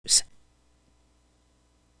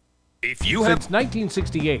If you have... Since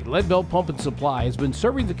 1968, Leadbelt Pump and Supply has been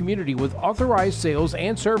serving the community with authorized sales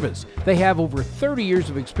and service. They have over 30 years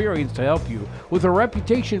of experience to help you with a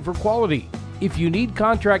reputation for quality. If you need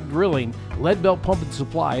contract drilling, Leadbelt Pump and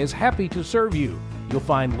Supply is happy to serve you. You'll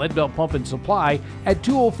find Leadbelt Pump and Supply at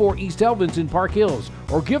 204 East Elvins in Park Hills,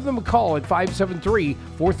 or give them a call at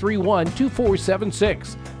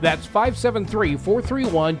 573-431-2476. That's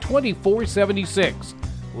 573-431-2476.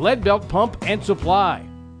 Leadbelt Pump and Supply.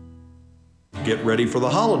 Get ready for the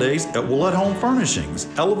holidays at Willett Home Furnishings.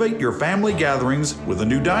 Elevate your family gatherings with a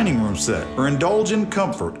new dining room set, or indulge in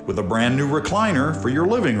comfort with a brand new recliner for your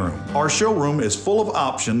living room. Our showroom is full of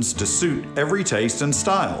options to suit every taste and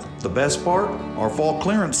style. The best part? Our fall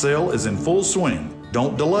clearance sale is in full swing.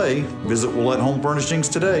 Don't delay. Visit Willett Home Furnishings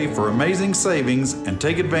today for amazing savings and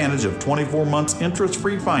take advantage of 24 months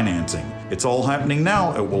interest-free financing. It's all happening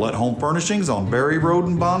now at Willett Home Furnishings on Berry Road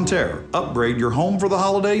in Bonne Terre. Upgrade your home for the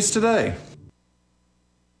holidays today.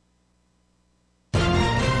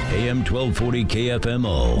 AM 1240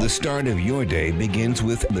 KFMO. The start of your day begins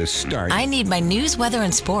with The Start. I need my news, weather,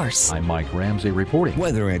 and sports. I'm Mike Ramsey reporting.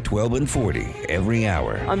 Weather at 12 and 40 every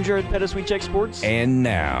hour. I'm Jared Pettis. We check sports. And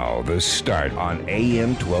now, The Start on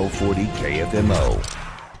AM 1240 KFMO.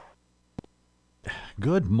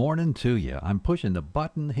 Good morning to you. I'm pushing the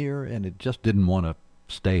button here, and it just didn't want to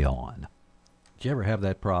stay on. Did you ever have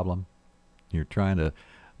that problem? You're trying to...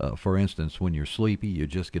 for instance, when you're sleepy, you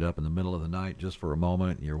just get up in the middle of the night just for a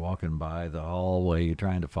moment. You're walking by the hallway. You're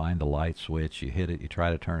trying to find the light switch. You hit it. You try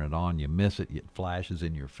to turn it on. You miss it. It flashes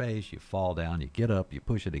in your face. You fall down. You get up. You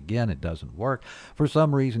push it again. It doesn't work. For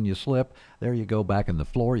some reason, you slip. There you go back in the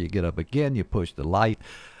floor. You get up again. You push the light.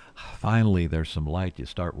 Finally, there's some light. You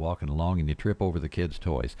start walking along, and you trip over the kids'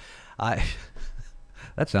 toys. That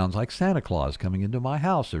sounds like Santa Claus coming into my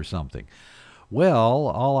house or something. Well,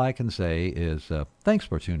 all I can say is thanks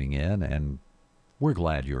for tuning in, and we're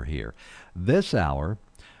glad you're here. This hour,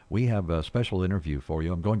 we have a special interview for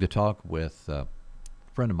you. I'm going to talk with a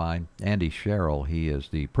friend of mine, Andy Sherrill. He is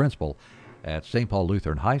the principal at St. Paul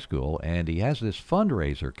Lutheran High School, and he has this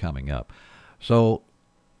fundraiser coming up. So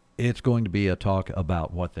it's going to be a talk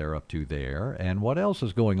about what they're up to there and what else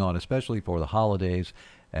is going on, especially for the holidays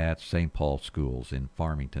at St. Paul Schools in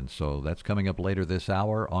Farmington. So that's coming up later this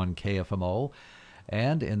hour on KFMO.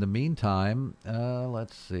 And in the meantime,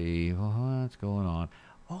 let's see, what's going on?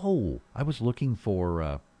 Oh, I was looking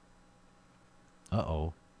for,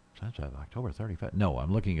 that's October 31st. No,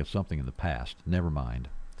 I'm looking at something in the past. Never mind.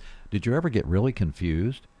 Did you ever get really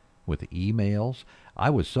confused with emails? I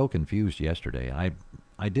was so confused yesterday.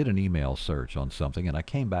 I did an email search on something, and I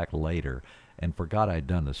came back later and forgot I'd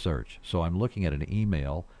done the search. So I'm looking at an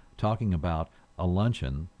email talking about a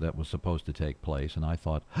luncheon that was supposed to take place, and I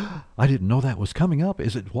thought, I didn't know that was coming up.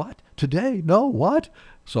 Is it what? Today? No, what?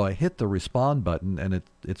 So I hit the respond button, and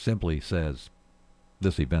it simply says,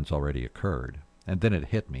 this event's already occurred. And then it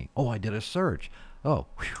hit me. Oh, I did a search. Oh,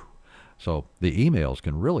 whew. So the emails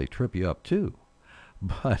can really trip you up too.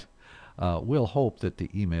 But we'll hope that the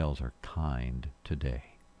emails are kind today.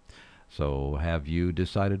 So have you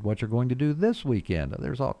decided what you're going to do this weekend?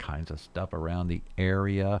 There's all kinds of stuff around the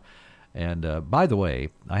area. And by the way,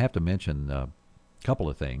 I have to mention a couple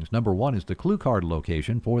of things. Number one is the clue card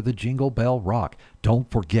location for the Jingle Bell Rock.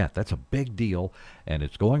 Don't forget, that's a big deal, and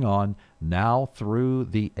it's going on now through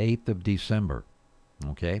the 8th of December.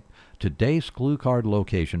 Okay? Today's clue card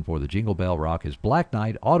location for the Jingle Bell Rock is Black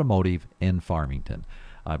Knight Automotive in Farmington.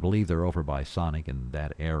 I believe they're over by Sonic in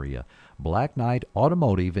that area. Black Knight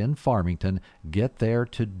Automotive in Farmington. Get there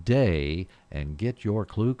today and get your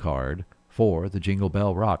clue card for the Jingle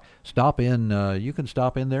Bell Rock. Stop in. You can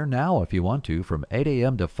stop in there now if you want to from 8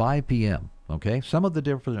 a.m. to 5 p.m. Okay? Some of the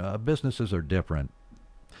different businesses are different.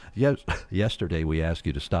 Yes, yesterday we asked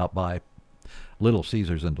you to stop by Little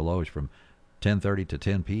Caesars in Deloge from 10:30 to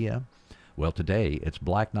 10 p.m. Well, today it's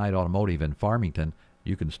Black Knight Automotive in Farmington.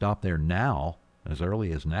 You can stop there now, as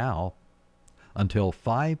early as now, until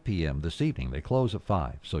 5 p.m. this evening. They close at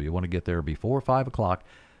 5, so you want to get there before 5 o'clock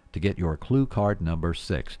to get your clue card number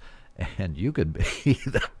 6. And you could be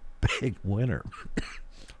the big winner.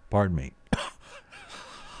 Pardon me.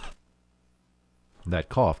 That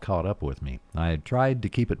cough caught up with me. I had tried to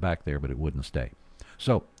keep it back there, but it wouldn't stay.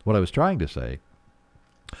 So what I was trying to say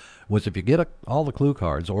was if you get all the clue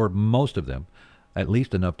cards, or most of them, at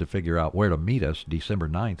least enough to figure out where to meet us December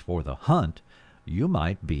 9th for the hunt, you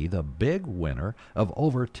might be the big winner of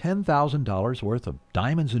over $10,000 worth of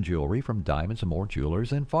diamonds and jewelry from Diamonds and More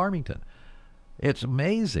Jewelers in Farmington. It's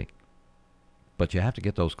amazing. But you have to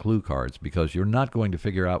get those clue cards because you're not going to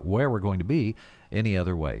figure out where we're going to be any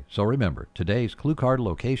other way. So remember, today's clue card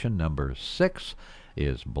location number 6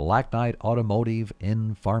 is Black Knight Automotive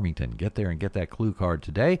in Farmington. Get there and get that clue card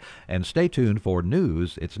today. And stay tuned for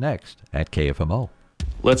news. It's next at KFMO.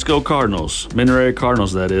 Let's go Cardinals. Mineral Area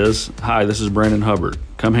Cardinals, that is. Hi, this is Brandon Hubbard.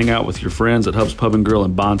 Come hang out with your friends at Hub's Pub & Grill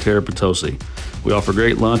in Bonne Terre, Potosi. We offer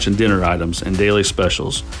great lunch and dinner items and daily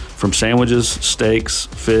specials. From sandwiches, steaks,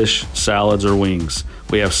 fish, salads, or wings,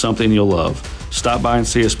 we have something you'll love. Stop by and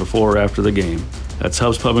see us before or after the game. That's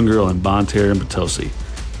Hub's Pub & Grill in Bonne Terre and Potosi.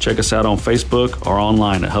 Check us out on Facebook or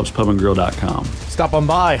online at hubspubandgrill.com. Stop on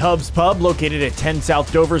by Hub's Pub, located at 10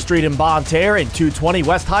 South Dover Street in Bonne Terre and 220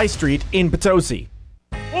 West High Street in Potosi.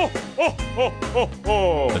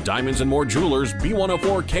 The Diamonds and More Jewelers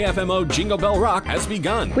B104 KFMO Jingle Bell Rock has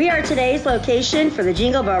begun. We are today's location for the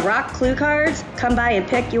Jingle Bell Rock clue cards. Come by and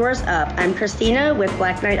pick yours up. I'm Christina with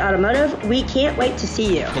Black Knight Automotive. We can't wait to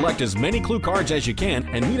see you. Collect as many clue cards as you can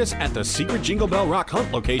and meet us at the secret Jingle Bell Rock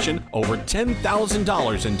Hunt location. Over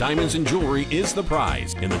 $10,000 in diamonds and jewelry is the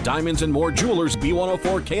prize in the Diamonds and More Jewelers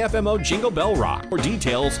B104 KFMO Jingle Bell Rock. For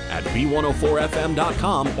details at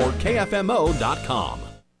b104fm.com or kfmo.com.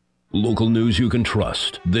 Local news you can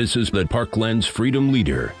trust. This is the Parkland's Freedom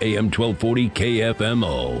Leader, AM 1240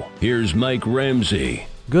 KFMO. Here's Mike Ramsey.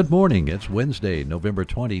 Good morning. It's Wednesday, November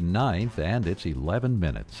 29th, and it's 11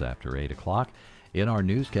 minutes after 8 o'clock. In our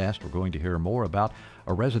newscast, we're going to hear more about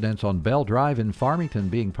a residence on Bell Drive in Farmington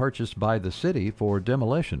being purchased by the city for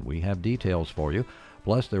demolition. We have details for you.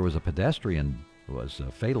 Plus, there was a pedestrian who was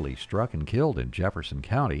fatally struck and killed in Jefferson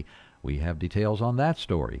County. We have details on that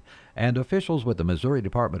story. And officials with the Missouri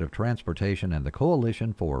Department of Transportation and the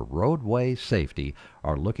Coalition for Roadway Safety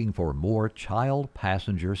are looking for more child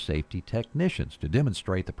passenger safety technicians to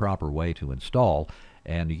demonstrate the proper way to install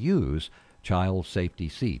and use child safety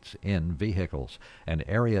seats in vehicles. An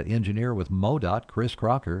area engineer with MoDOT, Chris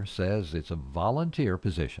Crocker, says it's a volunteer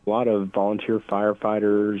position. A lot of volunteer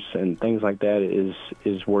firefighters and things like that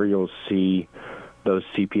is where you'll see those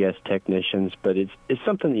CPS technicians, but it's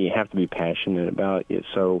something that you have to be passionate about.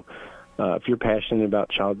 So if you're passionate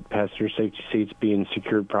about child passenger safety seats being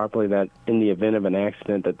secured properly, that in the event of an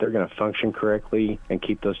accident that they're going to function correctly and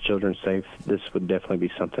keep those children safe, this would definitely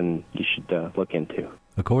be something you should look into.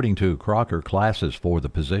 According to Crocker, classes for the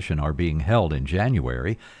position are being held in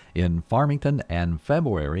January in Farmington and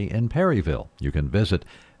February in Perryville. You can visit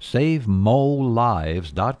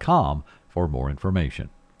SaveMoLives.com for more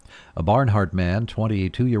information. A Barnhart man,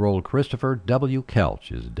 22-year-old Christopher W.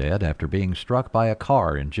 Kelch, is dead after being struck by a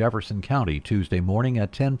car in Jefferson County Tuesday morning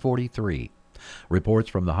at 10:43. Reports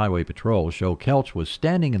from the Highway Patrol show Kelch was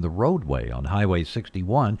standing in the roadway on Highway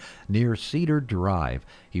 61 near Cedar Drive.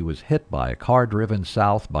 He was hit by a car driven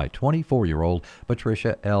south by 24-year-old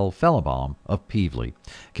Patricia L. Fellebaum of Peevely.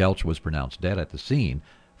 Kelch was pronounced dead at the scene.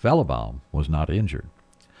 Fellebaum was not injured.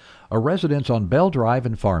 A residence on Bell Drive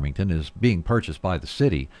in Farmington is being purchased by the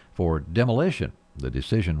city for demolition. The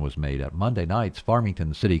decision was made at Monday night's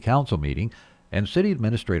Farmington City Council meeting, and City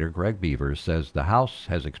Administrator Greg Beavers says the house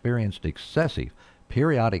has experienced excessive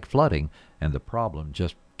periodic flooding and the problem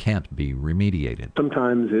just can't be remediated.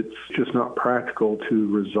 Sometimes it's just not practical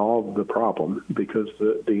to resolve the problem because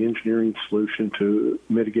the engineering solution to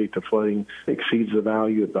mitigate the flooding exceeds the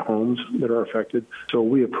value of the homes that are affected. So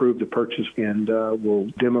we approved the purchase and we'll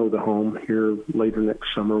demo the home here later next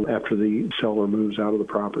summer after the seller moves out of the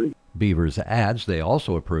property. Beavers adds they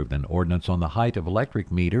also approved an ordinance on the height of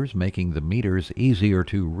electric meters, making the meters easier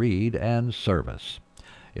to read and service.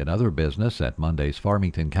 In other business, at Monday's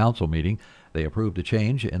Farmington Council meeting, they approved a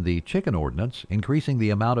change in the chicken ordinance, increasing the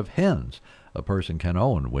amount of hens a person can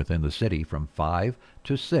own within the city from 5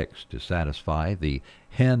 to 6 to satisfy the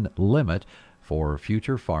hen limit for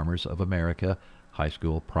Future Farmers of America high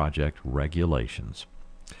school project regulations.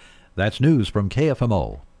 That's news from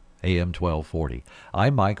KFMO, AM 1240.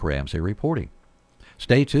 I'm Mike Ramsey reporting.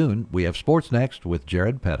 Stay tuned. We have sports next with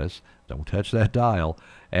Jared Pettis. Don't touch that dial.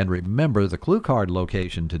 And remember, the clue card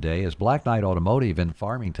location today is Black Knight Automotive in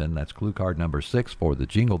Farmington. That's clue card number 6 for the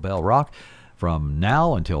Jingle Bell Rock. From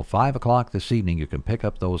now until 5 o'clock this evening, you can pick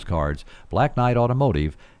up those cards. Black Knight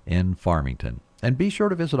Automotive in Farmington. And be sure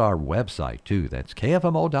to visit our website, too. That's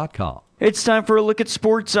KFMO.com. It's time for a look at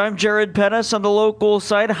sports. I'm Jared Pettis. On the local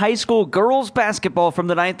side, high school girls basketball from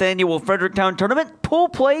the 9th annual Fredericktown Tournament, pool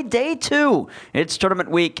play day 2. It's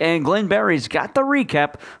tournament week, and Glenn Barry's got the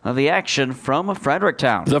recap of the action from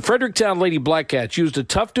Fredericktown. The Fredericktown Lady Blackcats used a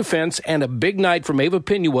tough defense and a big night from Ava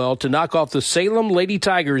Pinuel to knock off the Salem Lady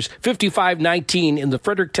Tigers 55-19 in the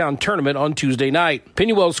Fredericktown Tournament on Tuesday night.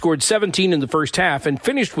 Pinuel scored 17 in the first half and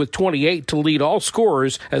finished with 28 to lead all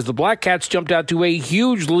scorers as the Blackcats jumped out to a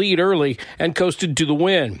huge lead early early and coasted to the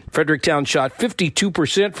win. Fredericktown shot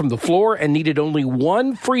 52% from the floor and needed only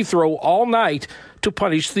one free throw all night to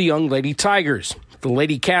punish the Young Lady Tigers. The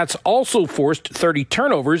Lady Cats also forced 30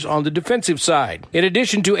 turnovers on the defensive side. In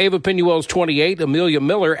addition to Ava Pinuel's 28, Amelia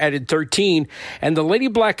Miller added 13, and the Lady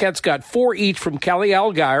Black Cats got 4 each from Callie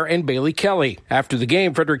Allgaier and Bailey Kelly. After the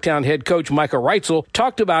game, Fredericktown head coach Micah Reitzel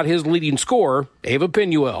talked about his leading scorer, Ava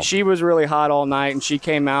Pinuel. She was really hot all night, and she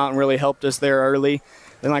came out and really helped us there early.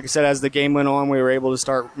 Then, like I said, as the game went on, we were able to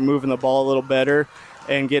start moving the ball a little better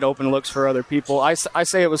and get open looks for other people. I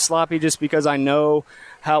say it was sloppy just because I know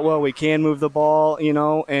how well we can move the ball,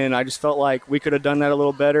 and I just felt like we could have done that a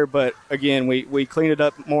little better. But, again, we cleaned it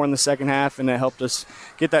up more in the second half, and it helped us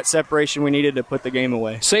get that separation we needed to put the game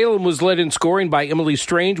away. Salem was led in scoring by Emily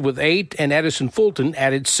Strange with 8, and Addison Fulton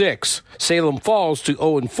added 6. Salem falls to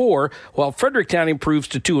 0-4, while Fredericktown improves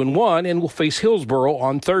to 2-1 and will face Hillsboro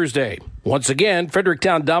on Thursday. Once again,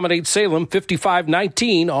 Fredericktown dominates Salem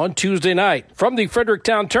 55-19 on Tuesday night. From the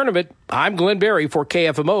Fredericktown tournament, I'm Glenn Berry for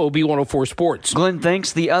KFMO B104 Sports. Glenn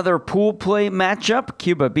thinks the other pool play matchup,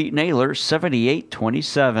 Cuba beat Naylor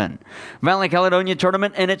 78-27. Valley Caledonia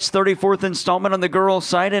tournament in its 34th installment on the girls'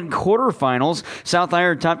 side in quarterfinals. South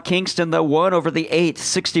Iron topped Kingston the 1 over the 8,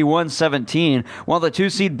 61-17, while the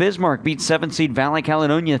 2-seed Bismarck beat 7-seed Valley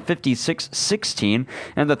Caledonia 56-16.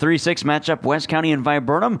 And the 3-6 matchup, West County and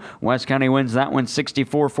Viburnum. West County wins that one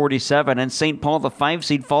 64-47, and St. Paul, the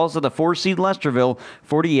 5-seed, falls to the 4-seed Lesterville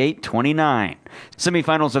 48-29.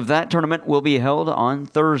 Semifinals of that tournament will be held on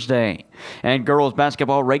Thursday. And girls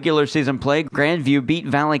basketball regular season play, Grandview beat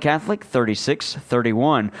Valley Catholic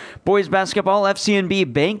 36-31. Boys basketball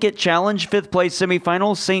FCNB Banquet Challenge 5th place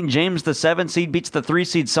semifinals, St. James, the 7-seed, beats the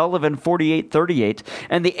 3-seed Sullivan 48-38,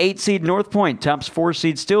 and the 8-seed North Point tops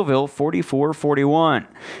 4-seed Stillville 44-41.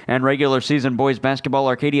 And regular season boys basketball,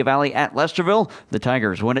 Arcadia Valley at Lesterville, the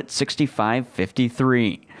Tigers win it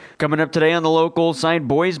 65-53. Coming up today on the local side,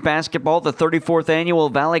 boys basketball, the 34th annual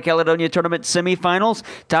Valley Caledonia Tournament semifinals.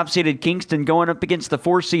 Top-seeded Kingston going up against the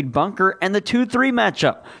 4-seed Bunker, and the 2-3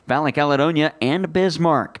 matchup, Valley Caledonia and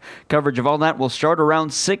Bismarck. Coverage of all that will start around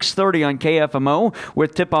 6:30 on KFMO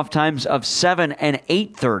with tip-off times of 7 and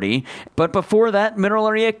 8:30. But before that, Mineral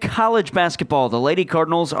Area College basketball. The Lady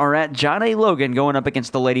Cardinals are at John A. Logan going up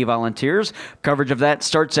against the Lady Volunteers. Coverage of that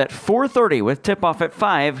starts at 4:30 with tip-off at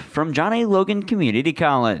 5 from John A. Logan Community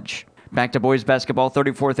College. Back to boys basketball,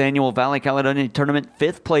 34th annual Valley Caledonia Tournament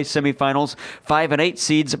 5th place semifinals. 5 and 8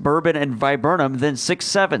 seeds Bourbon and Viburnum, then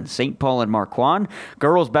 6-7 St. Paul and Marquand.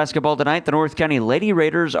 Girls basketball tonight, the North County Lady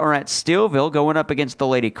Raiders are at Steelville going up against the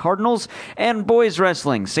Lady Cardinals. And boys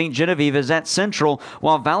wrestling, St. Genevieve is at Central,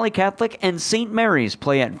 while Valley Catholic and St. Mary's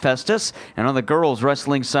play at Festus. And on the girls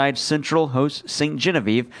wrestling side, Central hosts St.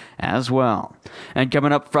 Genevieve as well. And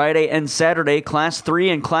coming up Friday and Saturday, Class 3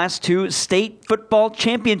 and Class 2 state football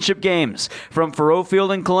championship games. From Faroe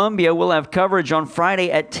Field in Columbia, we'll have coverage on Friday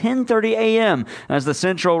at 10:30 a.m. as the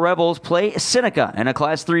Central Rebels play Seneca in a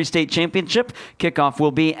Class 3 state championship. Kickoff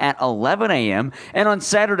will be at 11 a.m. And on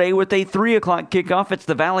Saturday with a 3 o'clock kickoff, it's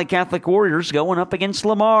the Valley Catholic Warriors going up against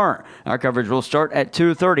Lamar. Our coverage will start at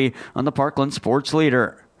 2:30 on the Parkland Sports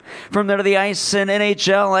Leader. From there to the ice and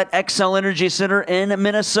NHL at Xcel Energy Center in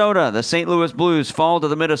Minnesota. The St. Louis Blues fall to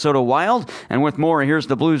the Minnesota Wild. And with more, here's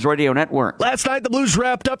the Blues Radio Network. Last night, the Blues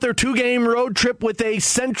wrapped up their 2-game road trip with a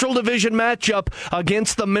Central Division matchup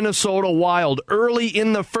against the Minnesota Wild. Early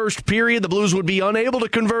in the first period, the Blues would be unable to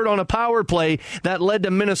convert on a power play that led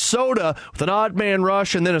to Minnesota with an odd man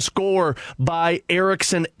rush and then a score by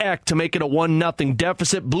Eriksson Ek to make it a 1-0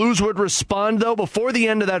 deficit. Blues would respond, though, before the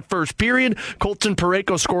end of that first period. Colton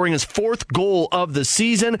Parayko scoring his 4th goal of the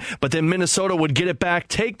season, but then Minnesota would get it back,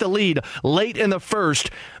 take the lead late in the first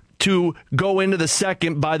to go into the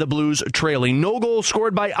second by the Blues trailing. No goal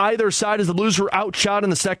scored by either side as the Blues were outshot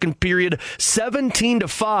in the second period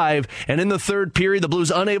 17-5, and in the third period the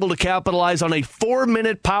Blues unable to capitalize on a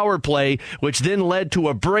 4-minute power play, which then led to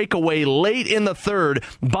a breakaway late in the third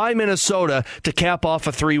by Minnesota to cap off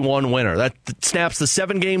a 3-1 winner. That snaps the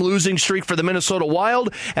 7-game losing streak for the Minnesota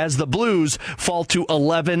Wild as the Blues fall to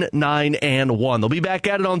 11-9-1. They'll be back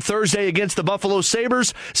at it on Thursday against the Buffalo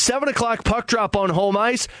Sabres. 7 o'clock puck drop on home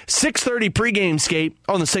ice. 6:30 pregame skate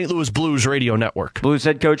on the St. Louis Blues Radio Network. Blues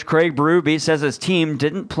head coach Craig Berube says his team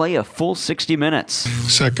didn't play a full 60 minutes.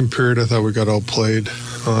 Second period, I thought we got outplayed.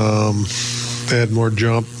 They had more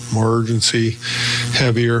jump, more urgency,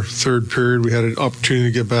 heavier. Third period, we had an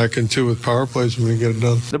opportunity to get back into with power plays and we get it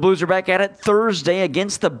done. The Blues are back at it Thursday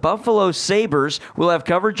against the Buffalo Sabres. We'll have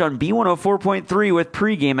coverage on B104.3 with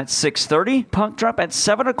pregame at 6:30. Puck drop at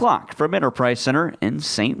 7 o'clock from Enterprise Center in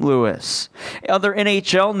St. Louis. Other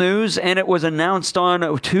NHL news, and it was announced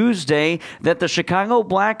on Tuesday that the Chicago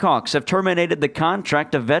Blackhawks have terminated the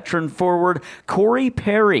contract of veteran forward Corey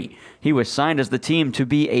Perry. He was signed as the team to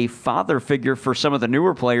be a father figure for some of the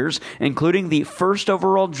newer players, including the first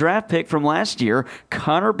overall draft pick from last year,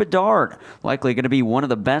 Connor Bedard, likely going to be one of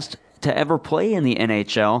the best to ever play in the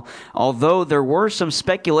NHL, although there were some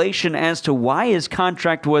speculation as to why his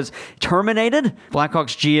contract was terminated.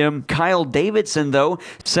 Blackhawks GM Kyle Davidson, though,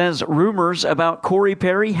 says rumors about Corey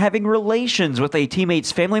Perry having relations with a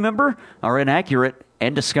teammate's family member are inaccurate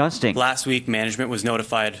and disgusting. Last week, management was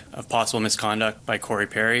notified of possible misconduct by Corey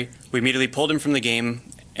Perry. We immediately pulled him from the game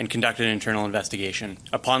and conducted an internal investigation.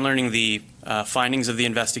 Upon learning the findings of the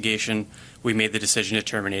investigation, we made the decision to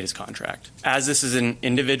terminate his contract. As this is an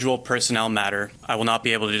individual personnel matter, I will not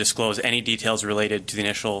be able to disclose any details related to the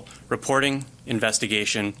initial reporting,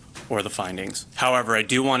 investigation, or the findings. However, I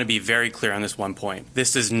do want to be very clear on this one point.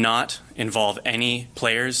 This does not involve any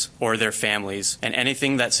players or their families, and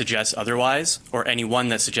anything that suggests otherwise, or anyone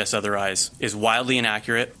that suggests otherwise, is wildly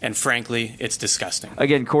inaccurate, and frankly, it's disgusting.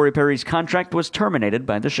 Again, Corey Perry's contract was terminated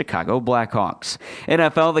by the Chicago Blackhawks.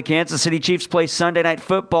 NFL, the Kansas City Chiefs play Sunday Night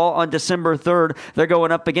Football on December 3rd. They're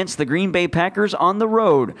going up against the Green Bay Packers on the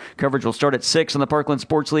road. Coverage will start at 6 on the Parkland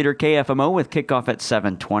Sports Leader KFMO with kickoff at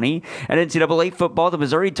 7:20. At NCAA football, the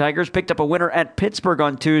Missouri Tigers picked up a winner at Pittsburgh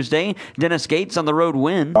on Tuesday. Dennis Gates on the road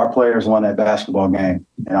win. Our players won that basketball game,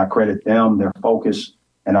 and I credit them, their focus,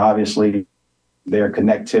 and obviously their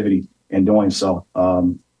connectivity in doing so.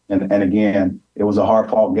 And again, it was a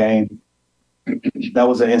hard-fought game. That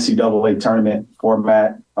was an NCAA tournament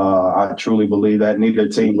format. I truly believe that neither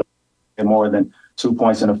team had more than 2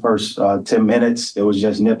 points in the first 10 minutes. It was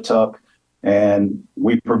just nip-tuck, and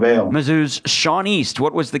we prevailed. Mizzou's Sean East,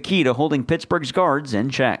 what was the key to holding Pittsburgh's guards in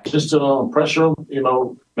check? Just to pressure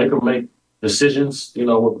them, make them make decisions,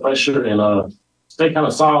 with pressure, and stay kind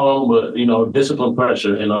of solid on them, but, discipline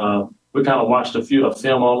pressure. And we kind of watched a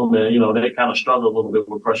film on them, and, they kind of struggle a little bit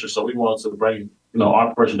with pressure. So we wanted to bring,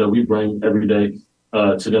 our pressure that we bring every day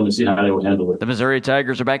to them and see how they would handle it. The Missouri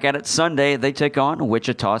Tigers are back at it Sunday. They take on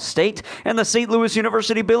Wichita State. And the St. Louis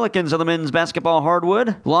University Billikens on the men's basketball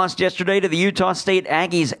hardwood lost yesterday to the Utah State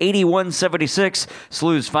Aggies 81-76.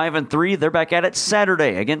 SLU's 5-3. They're back at it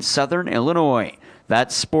Saturday against Southern Illinois.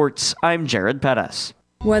 That's sports. I'm Jared Pettis.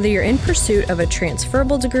 Whether you're in pursuit of a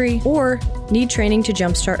transferable degree or need training to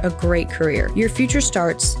jumpstart a great career, your future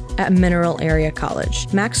starts at Mineral Area College.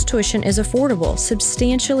 Max tuition is affordable,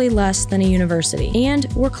 substantially less than a university, and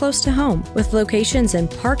we're close to home with locations in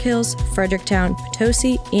Park Hills, Fredericktown,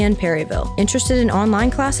 Potosi, and Perryville. Interested in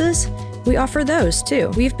online classes? We offer those too.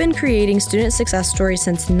 We've been creating student success stories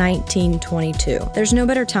since 1922. There's no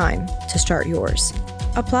better time to start yours.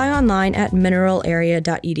 Apply online at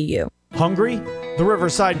mineralarea.edu. Hungry? The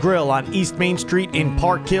Riverside Grill on East Main Street in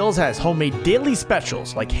Park Hills has homemade daily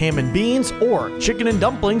specials like ham and beans or chicken and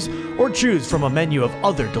dumplings, or choose from a menu of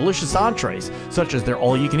other delicious entrees such as their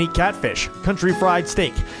all-you-can-eat catfish, country fried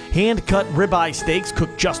steak, hand-cut ribeye steaks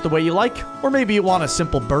cooked just the way you like, or maybe you want a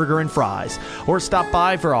simple burger and fries. Or stop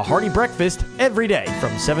by for a hearty breakfast every day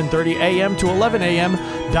from 7:30 a.m. to 11 a.m.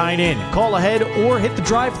 Dine in, call ahead, or hit the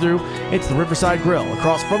drive-thru. It's the Riverside Grill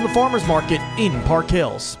across from the Farmers Market in Park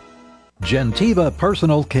Hills. Gentiva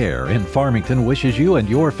Personal Care in Farmington wishes you and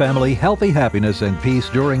your family healthy happiness and peace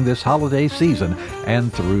during this holiday season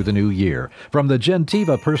and through the new year. From the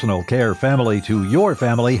Gentiva Personal Care family to your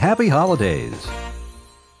family, happy holidays.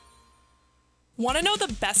 Want to know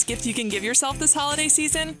the best gift you can give yourself this holiday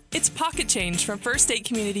season? It's Pocket Change from First State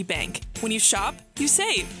Community Bank. When you shop, you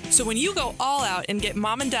save. So when you go all out and get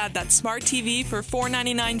mom and dad that smart TV for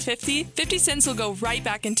 $499.50, 50 cents will go right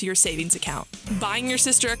back into your savings account. Buying your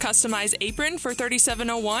sister a customized apron for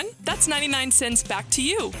 $37.01? That's 99 cents back to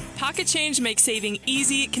you. Pocket Change makes saving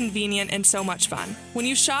easy, convenient, and so much fun. When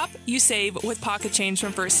you shop, you save with Pocket Change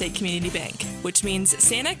from First State Community Bank, which means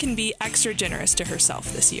Santa can be extra generous to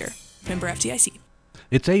herself this year. Member FDIC.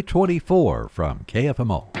 It's 8:24 from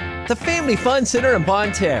KFMO. The Family Fun Center in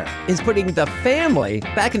Bonne Terre is putting the family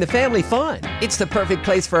back into family fun. It's the perfect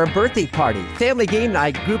place for a birthday party, family game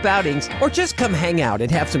night, group outings, or just come hang out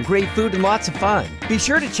and have some great food and lots of fun. Be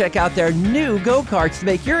sure to check out their new go-karts to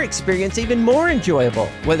make your experience even more enjoyable.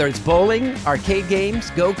 Whether it's bowling, arcade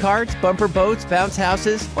games, go-karts, bumper boats, bounce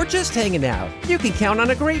houses, or just hanging out, you can count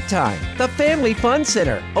on a great time. The Family Fun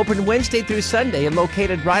Center, open Wednesday through Sunday and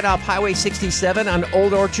located right off Highway 67 on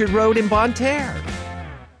Old Orchard Road in Bonne Terre.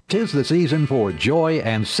 'Tis the season for joy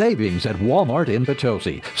and savings at Walmart in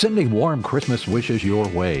Potosi, sending warm Christmas wishes your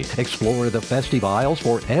way. Explore the festive aisles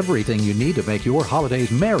for everything you need to make your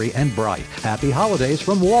holidays merry and bright. Happy holidays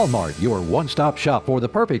from Walmart, your one-stop shop for the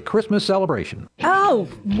perfect Christmas celebration. Oh,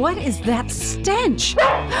 what is that stench?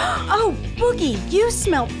 Oh, Boogie, you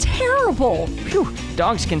smell terrible. Phew,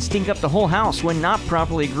 dogs can stink up the whole house when not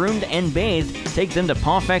properly groomed and bathed. Take them to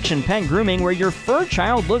Pawfection Pet Grooming, where your fur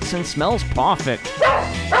child looks and smells perfect.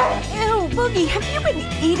 Ew, Boogie, have you been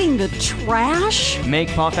eating the trash? Make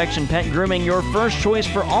Pawfection Pet Grooming your first choice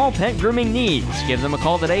for all pet grooming needs. Give them a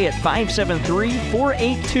call today at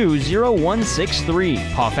 573-482-0163.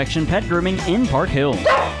 Pawfection Pet Grooming in Park Hills.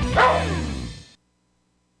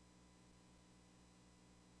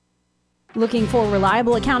 Looking for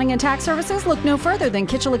reliable accounting and tax services? Look no further than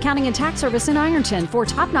Kitchell Accounting and Tax Service in Ironton. For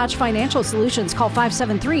top-notch financial solutions, call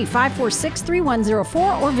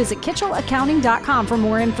 573-546-3104 or visit KitchellAccounting.com for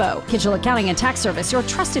more info. Kitchell Accounting and Tax Service, your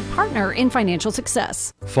trusted partner in financial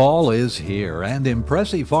success. Fall is here, and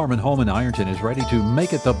Impressive Farm and Home in Ironton is ready to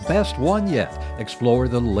make it the best one yet. Explore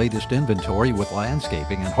the latest inventory with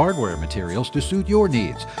landscaping and hardware materials to suit your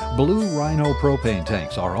needs. Blue Rhino propane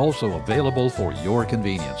tanks are also available for your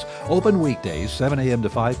convenience. Open weekdays 7 a.m. to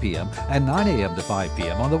 5 p.m. and 9 a.m. to 5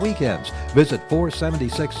 p.m. on the weekends. Visit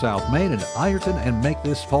 476 South Main in Ironton and make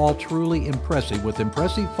this fall truly impressive with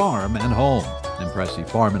Impressive Farm and Home. Impressive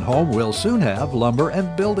Farm and Home will soon have lumber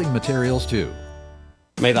and building materials too.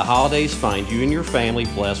 May the holidays find you and your family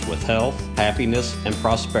blessed with health, happiness, and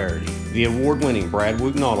prosperity. The award-winning Brad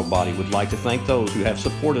Wooten Auto Body would like to thank those who have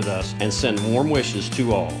supported us and send warm wishes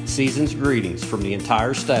to all. Season's greetings from the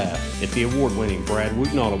entire staff at the award-winning Brad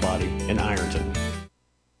Wooten Auto Body in Ironton.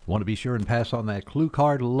 Want to be sure and pass on that clue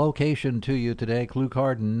card location to you today. Clue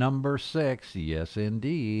card number 6. Yes,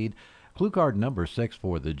 indeed. Clue card number 6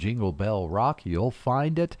 for the Jingle Bell Rock. You'll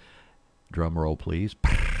find it. Drum roll, please.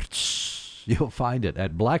 You'll find it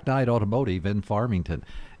at Black Knight Automotive in Farmington.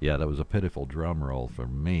 Yeah, that was a pitiful drum roll for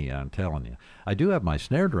me, I'm telling you. I do have my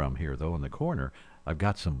snare drum here, though, in the corner. I've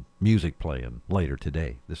got some music playing later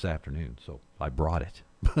today, this afternoon, so I brought it.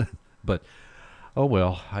 But, oh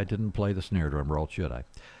well, I didn't play the snare drum roll, should I?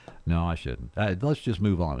 No, I shouldn't. Let's just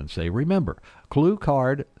move on and say, remember, clue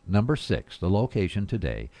card number 6, the location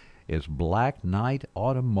today, is Black Knight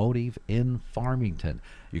Automotive in Farmington.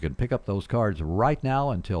 You can pick up those cards right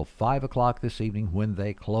now until 5 o'clock this evening when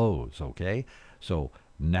they close, okay? So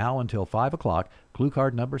now until 5 o'clock, clue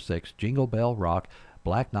card number 6, Jingle Bell Rock,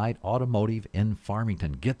 Black Knight Automotive in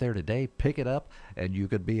Farmington. Get there today, pick it up, and you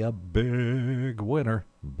could be a big winner.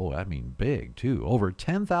 Boy, I mean big, too. Over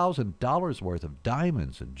 $10,000 worth of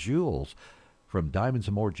diamonds and jewels from Diamonds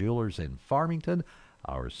and More Jewelers in Farmington,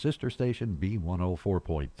 our sister station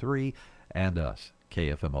B104.3, and us,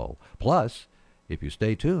 KFMO. Plus, if you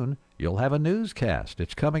stay tuned, you'll have a newscast.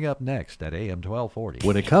 It's coming up next at AM 1240.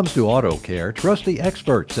 When it comes to auto care, trust the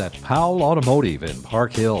experts at Powell Automotive in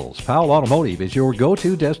Park Hills. Powell Automotive is your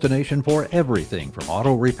go-to destination for everything from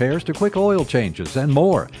auto repairs to quick oil changes and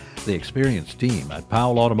more. The experienced team at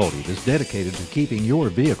Powell Automotive is dedicated to keeping your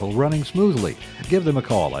vehicle running smoothly. Give them a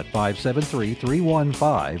call at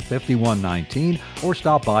 573-315-5119 or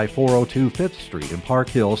stop by 402 5th Street in Park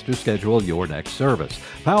Hills to schedule your next service.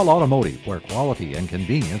 Powell Automotive, where quality and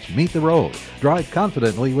convenience meet the road. Drive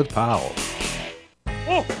confidently with Powell.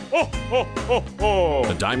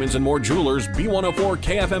 The Diamonds and More Jewelers B104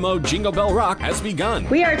 KFMO Jingle Bell Rock has begun.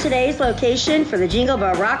 We are today's location for the Jingle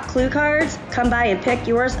Bell Rock clue cards. Come by and pick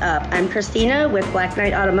yours up. I'm Christina with Black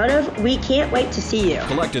Knight Automotive. We can't wait to see you.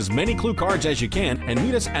 Collect as many clue cards as you can and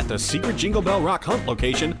meet us at the secret Jingle Bell Rock Hunt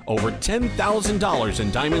location. Over $10,000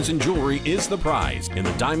 in diamonds and jewelry is the prize in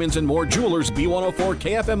the Diamonds and More Jewelers B104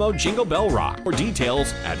 KFMO Jingle Bell Rock. For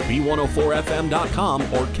details at b104fm.com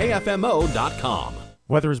or kfmo.com.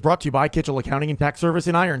 Weather is brought to you by Kitchell Accounting and Tax Service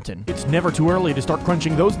in Ironton. It's never too early to start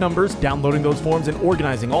crunching those numbers, downloading those forms, and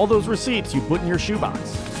organizing all those receipts you put in your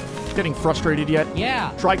shoebox. Getting frustrated yet?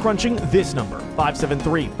 Yeah. Try crunching this number,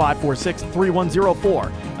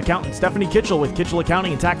 573-546-3104. Accountant Stephanie Kitchell with Kitchell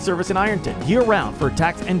Accounting and Tax Service in Ironton. Year-round for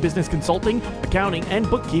tax and business consulting, accounting and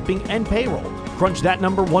bookkeeping and payroll. Crunch that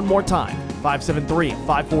number one more time,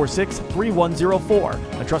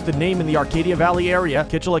 573-546-3104. A trusted name in the Arcadia Valley area,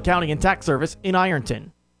 Kitchell Accounting and Tax Service in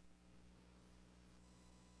Ironton.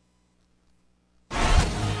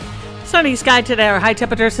 Sunny sky today. Our high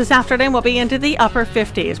temperatures this afternoon will be into the upper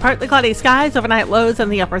 50s. Partly cloudy skies, overnight lows in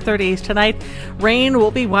the upper 30s tonight. Rain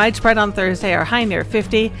will be widespread on Thursday, our high near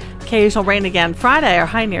 50. Occasional rain again Friday, our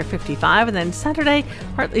high near 55. And then Saturday,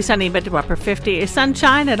 partly sunny mid to upper 50s.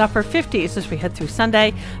 Sunshine at upper 50s as we head through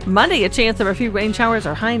Sunday. Monday, a chance of a few rain showers,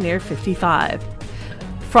 our high near 55.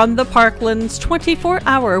 From the Parkland's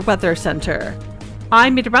 24-hour weather center,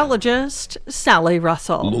 I'm meteorologist Sally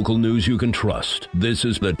Russell. Local news you can trust. This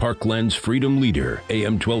is the Parkland's Freedom Leader,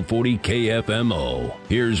 AM 1240 KFMO.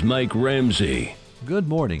 Here's Mike Ramsey. Good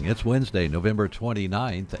morning. It's Wednesday, November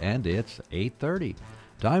 29th, and it's 8:30.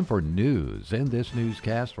 Time for news. In this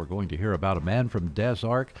newscast, we're going to hear about a man from Des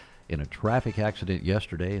Arc in a traffic accident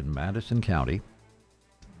yesterday in Madison County.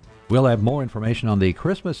 We'll have more information on the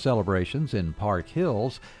Christmas celebrations in Park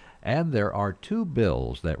Hills. And there are two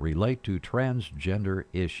bills that relate to transgender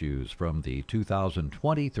issues from the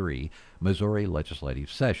 2023 Missouri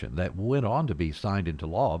legislative session that went on to be signed into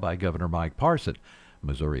law by Governor Mike Parson.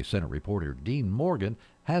 Missouri Senate reporter Dean Morgan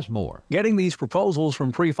has more. Getting these proposals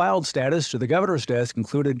from pre-filed status to the governor's desk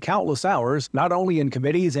included countless hours, not only in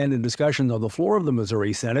committees and in discussions on the floor of the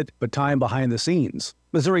Missouri Senate, but time behind the scenes.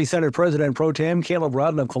 Missouri Senate President Pro Tem Caleb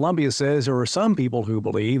Rudden of Columbia says there are some people who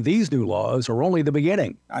believe these new laws are only the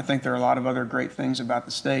beginning. I think there are a lot of other great things about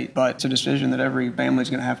the state, but it's a decision that every family is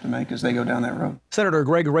going to have to make as they go down that road. Senator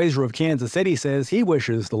Greg Razor of Kansas City says he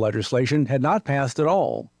wishes the legislation had not passed at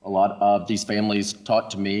all. A lot of these families talk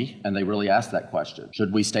to me and they really ask that question.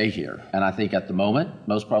 Should we stay here? And I think at the moment,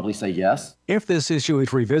 most probably say yes. If this issue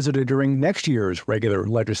is revisited during next year's regular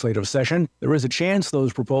legislative session, there is a chance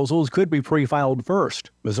those proposals could be pre-filed first.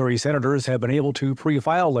 Missouri senators have been able to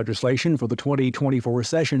pre-file legislation for the 2024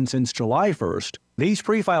 session since July 1st. These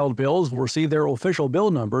pre-filed bills will receive their official bill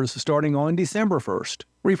numbers starting on December 1st.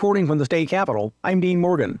 Reporting from the state capitol, I'm Dean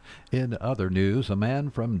Morgan. In other news, a man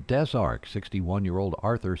from Des Arc, 61-year-old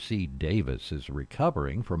Arthur C. Davis, is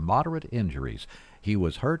recovering from moderate injuries. He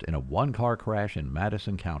was hurt in a one-car crash in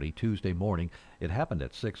Madison County Tuesday morning. It happened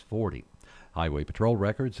at 6:40. Highway patrol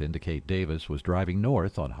records indicate Davis was driving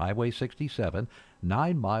north on Highway 67,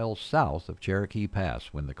 9 miles south of Cherokee Pass,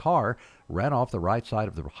 when the car ran off the right side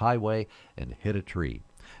of the highway and hit a tree.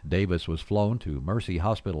 Davis was flown to Mercy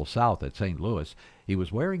Hospital South at St. Louis. He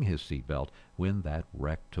was wearing his seatbelt when that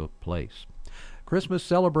wreck took place. Christmas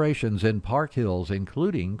celebrations in Park Hills,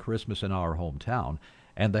 including Christmas in Our Hometown,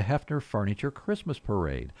 and the Hefner Furniture Christmas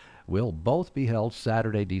Parade will both be held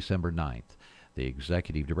Saturday, December 9th. The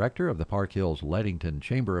executive director of the Park Hills Leadington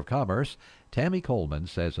Chamber of Commerce, Tammy Coleman,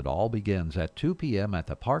 says it all begins at 2 p.m. at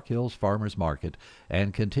the Park Hills Farmers Market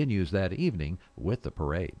and continues that evening with the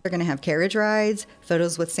parade. We're going to have carriage rides,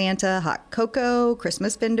 photos with Santa, hot cocoa,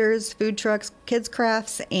 Christmas vendors, food trucks, kids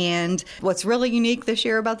crafts, and what's really unique this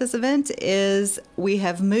year about this event is we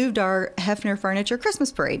have moved our Hefner Furniture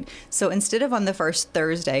Christmas Parade. So instead of on the first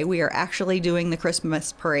Thursday, we are actually doing the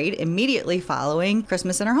Christmas parade immediately following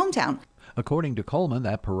Christmas in our hometown. According to Coleman,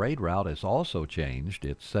 that parade route has also changed.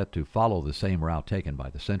 It's set to follow the same route taken by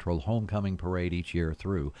the Central Homecoming Parade each year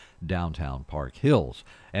through downtown Park Hills.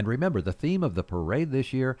 And remember, the theme of the parade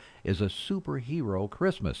this year is a superhero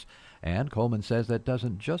Christmas. And Coleman says that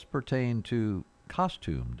doesn't just pertain to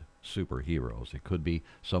costumed superheroes. It could be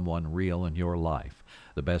someone real in your life.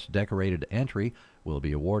 The best decorated entry will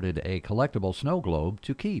be awarded a collectible snow globe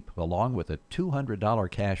to keep, along with a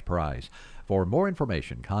 $200 cash prize. For more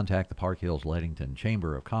information, contact the Park Hills Leadington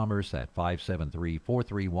Chamber of Commerce at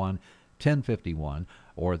 573-431-1051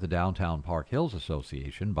 or the Downtown Park Hills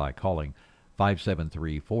Association by calling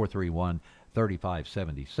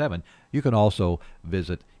 573-431-3577. You can also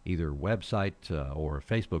visit either website or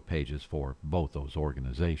Facebook pages for both those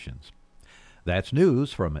organizations. That's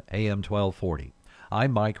news from AM 1240.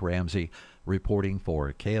 I'm Mike Ramsey, reporting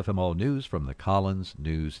for KFMO News from the Collins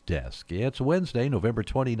News Desk. It's Wednesday, November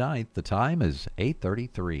 29th. The time is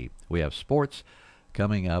 8:33. We have sports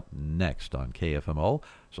coming up next on KFMO,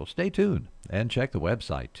 so stay tuned and check the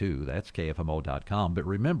website too. That's KFMO.com. But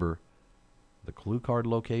remember, the clue card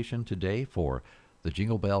location today for the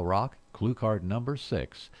Jingle Bell Rock, clue card number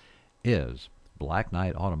 6, is Black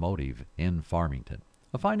Knight Automotive in Farmington.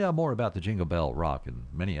 Find out more about the Jingle Bell Rock and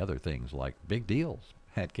many other things like big deals,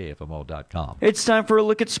 at KFMO.com. It's time for a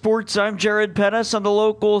look at sports. I'm Jared Pettis. On the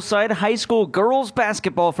local side, high school girls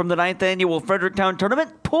basketball from the 9th Annual Fredericktown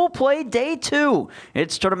Tournament, Pool Play Day 2.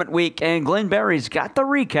 It's tournament week, and Glenn Barry's got the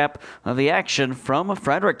recap of the action from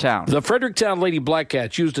Fredericktown. The Fredericktown Lady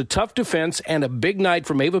Blackcats used a tough defense and a big night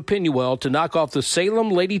from Ava Pinuel to knock off the Salem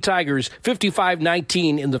Lady Tigers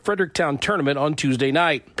 55-19 in the Fredericktown Tournament on Tuesday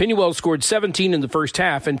night. Pinuel scored 17 in the first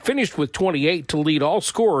half and finished with 28 to lead all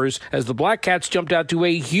scorers as the Blackcats jumped out to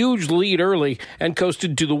a huge lead early and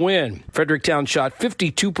coasted to the win. Fredericktown shot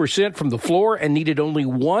 52% from the floor and needed only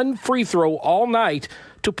one free throw all night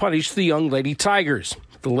to punish the young Lady Tigers.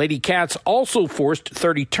 The Lady Cats also forced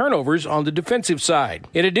 30 turnovers on the defensive side.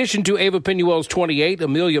 In addition to Ava Pinuel's 28,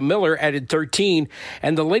 Amelia Miller added 13,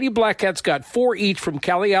 and the Lady Blackcats got 4 each from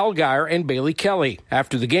Callie Algier and Bailey Kelly.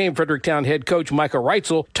 After the game, Fredericktown head coach Micah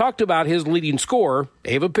Reitzel talked about his leading scorer,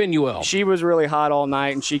 Ava Pinuel. She was really hot all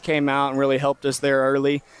night, and she came out and really helped us there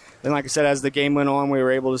early. Then, like I said, as the game went on, we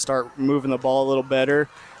were able to start moving the ball a little better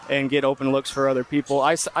and get open looks for other people.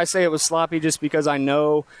 I say it was sloppy just because I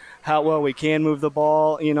know how well we can move the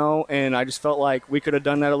ball, and I just felt like we could have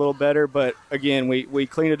done that a little better. But, again, we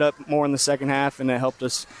cleaned it up more in the second half, and it helped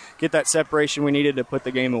us get that separation we needed to put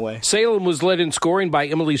the game away. Salem was led in scoring by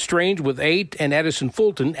Emily Strange with 8, and Addison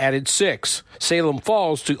Fulton added 6. Salem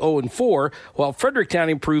falls to 0-4, while Fredericktown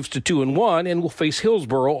improves to 2-1 and will face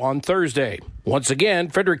Hillsborough on Thursday. Once again,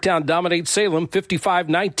 Fredericktown dominates Salem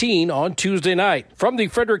 55-19 on Tuesday night. From the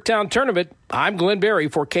Fredericktown Tournament, I'm Glenn Barry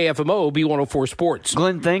for KFMO B104 Sports.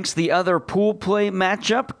 Glenn thanks the other pool play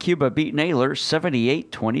matchup. Cuba beat Naylor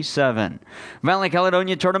 78-27. Valley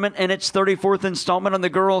Caledonia Tournament in its 34th installment on the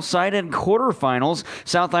girls' side in quarterfinals.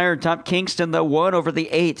 South Iron topped Kingston the 1 over the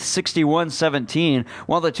 8, 61-17,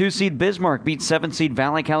 while the 2-seed Bismarck beat 7-seed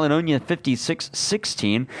Valley Caledonia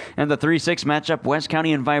 56-16. And the 3-6 matchup, West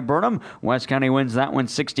County and Viburnum. West County wins that one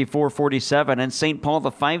 64-47, and St. Paul,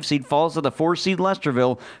 the 5-seed, falls to the 4-seed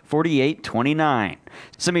Lesterville 48-29.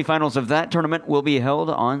 Semifinals of that tournament will be held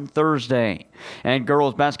on Thursday. And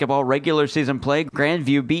girls basketball regular season play,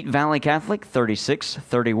 Grandview beat Valley Catholic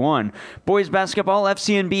 36-31. Boys basketball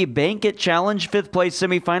FCNB Banquet Challenge 5th place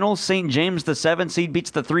semifinals, St. James the 7-seed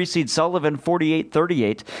beats the 3-seed Sullivan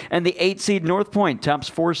 48-38, and the 8-seed North Point tops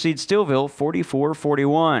 4-seed Stillville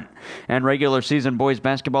 44-41. And regular season boys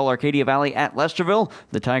basketball Arcadia Valley at Lesterville,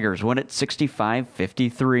 the Tigers win it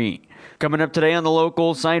 65-53. Coming up today on the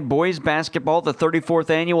local side, boys basketball, the 34th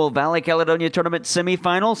annual Valley Caledonia Tournament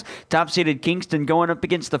semifinals. Top-seeded Kingston going up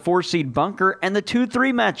against the 4-seed Bunker, and the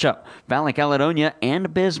 2-3 matchup, Valley Caledonia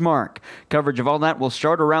and Bismarck. Coverage of all that will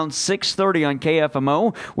start around 6:30 on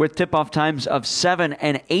KFMO with tip-off times of 7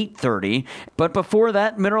 and 8:30. But before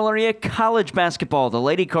that, Mineral Area College basketball. The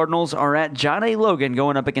Lady Cardinals are at John A. Logan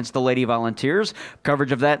going up against the Lady Volunteers.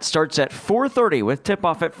 Coverage of that starts at 4:30 with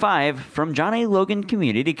tip-off at 5 from John A. Logan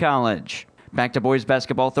Community College. Back to boys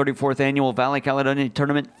basketball, 34th annual Valley Caledonia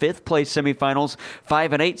Tournament 5th place semifinals.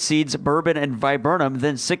 5 and 8 seeds Bourbon and Viburnum,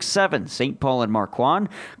 then 6-7 St. Paul and Marquand.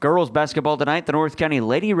 Girls basketball tonight, the North County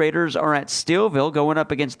Lady Raiders are at Steelville going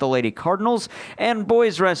up against the Lady Cardinals. And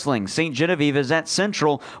boys wrestling, St. Genevieve is at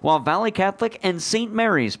Central, while Valley Catholic and St.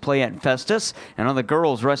 Mary's play at Festus. And on the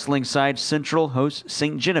girls wrestling side, Central hosts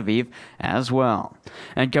St. Genevieve as well.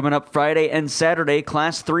 And coming up Friday and Saturday,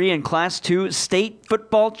 Class 3 and Class 2 state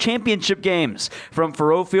football championship games. From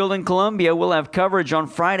Faroe Field in Columbia, we'll have coverage on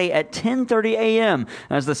Friday at 10:30 a.m.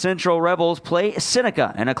 as the Central Rebels play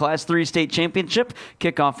Seneca in a Class 3 state championship.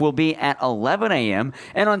 Kickoff will be at 11 a.m.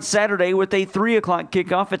 And on Saturday with a 3 o'clock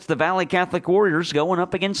kickoff, it's the Valley Catholic Warriors going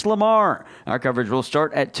up against Lamar. Our coverage will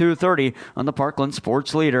start at 2:30 on the Parkland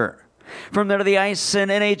Sports Leader. From there to the ice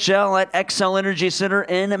and NHL at XL Energy Center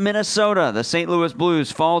in Minnesota. The St. Louis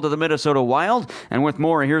Blues fall to the Minnesota Wild. And with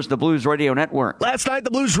more, here's the Blues Radio Network. Last night,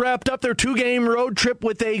 the Blues wrapped up their 2-game road trip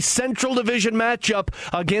with a Central Division matchup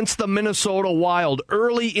against the Minnesota Wild.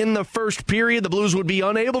 Early in the first period, the Blues would be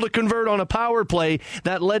unable to convert on a power play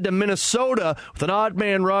that led to Minnesota with an odd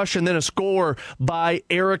man rush and then a score by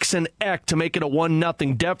Eriksson Ek to make it a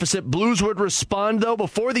 1-0 deficit. Blues would respond, though,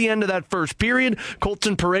 before the end of that first period.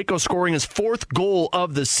 Colton Parayko scoring his 4th goal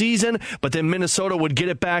of the season, but then Minnesota would get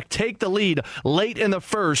it back, take the lead late in the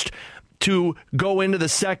first to go into the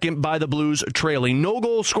second by the Blues trailing. No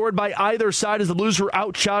goal scored by either side as the Blues were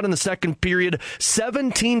outshot in the second period,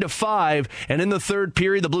 17-5. And in the third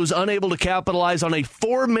period, the Blues unable to capitalize on a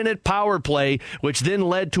 4-minute power play, which then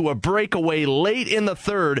led to a breakaway late in the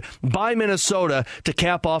third by Minnesota to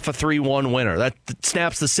cap off a 3-1 winner. That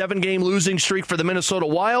snaps the 7-game losing streak for the Minnesota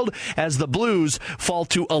Wild as the Blues fall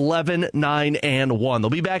to 11-9-1.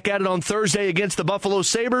 They'll be back at it on Thursday against the Buffalo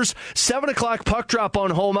Sabres. 7 o'clock puck drop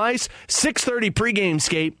on home ice. 6:30 pregame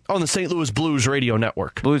skate on the St. Louis Blues radio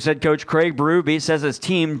network. Blues head coach Craig Berube says his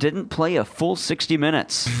team didn't play a full 60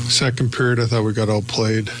 minutes. Second period, I thought we got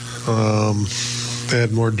outplayed. They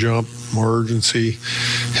had more jump, more urgency,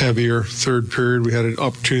 heavier. Third period, we had an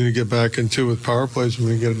opportunity to get back into with power plays and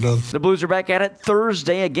we didn't get it done. The Blues are back at it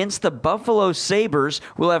Thursday against the Buffalo Sabres.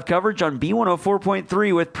 We'll have coverage on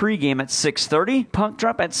B104.3 with pregame at 6:30. Puck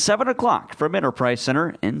drop at 7 o'clock from Enterprise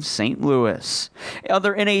Center in St. Louis.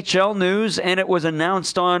 Other NHL news, and it was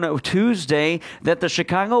announced on Tuesday that the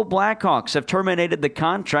Chicago Blackhawks have terminated the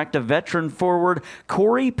contract of veteran forward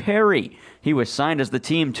Corey Perry. He was signed as the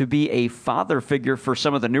team to be a father figure for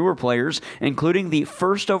some of the newer players, including the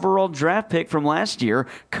first overall draft pick from last year,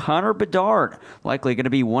 Connor Bedard, likely going to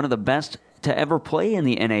be one of the best to ever play in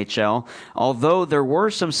the NHL. Although there were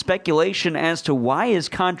some speculation as to why his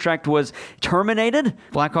contract was terminated,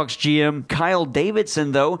 Blackhawks GM Kyle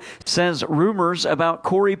Davidson, though, says rumors about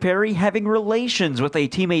Corey Perry having relations with a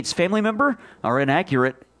teammate's family member are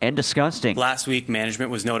inaccurate and disgusting. Last week, management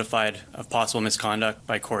was notified of possible misconduct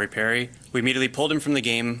by Corey Perry. We immediately pulled him from the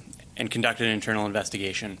game and conducted an internal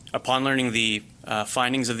investigation. Upon learning the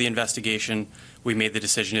findings of the investigation, we made the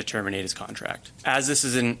decision to terminate his contract. As this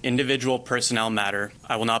is an individual personnel matter,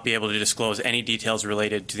 I will not be able to disclose any details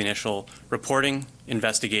related to the initial reporting,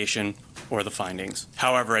 investigation, or the findings.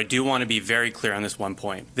 However, I do want to be very clear on this one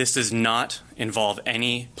point. This does not involve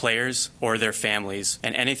any players or their families,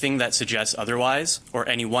 and anything that suggests otherwise, or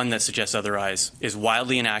anyone that suggests otherwise, is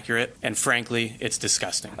wildly inaccurate, and frankly, it's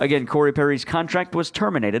disgusting. Again, Corey Perry's contract was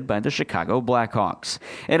terminated by the Chicago Blackhawks.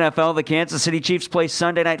 NFL, the Kansas City Chiefs play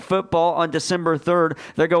Sunday Night Football on December 3rd.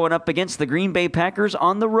 They're going up against the Green Bay Packers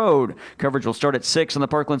on the road. Coverage will start at 6 on the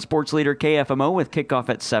Parkland Sports Leader KFMO with kickoff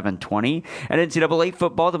at 7:20. At NCAA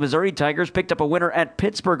football, the Missouri Tigers picked up a winner at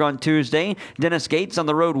Pittsburgh on Tuesday. Dennis Gates on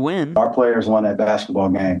the road win. Our players won that basketball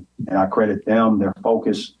game, and I credit them, their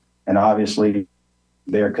focus, and obviously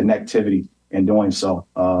their connectivity in doing so.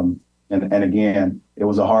 And again, it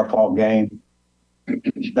was a hard-fought game.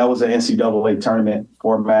 That was an NCAA tournament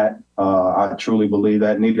format. I truly believe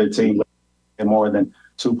that neither team had more than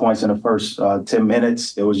 2 points in the first 10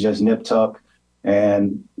 minutes. It was just nip-tuck,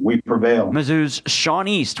 and we prevailed. Mizzou's Sean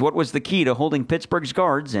East, what was the key to holding Pittsburgh's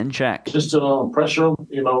guards in check? Just to pressure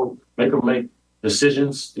them, make them make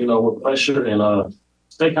decisions, with pressure and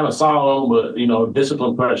stay kind of solid on them, but,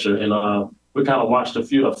 discipline pressure. And we kind of watched a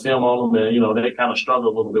film on them and, they kind of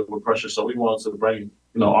struggled a little bit with pressure. So we wanted to bring,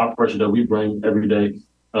 our pressure that we bring every day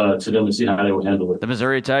to them and see how they would handle it. The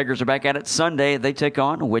Missouri Tigers are back at it Sunday. They take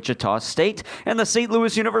on Wichita State. And the St.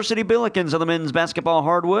 Louis University Billikens on the men's basketball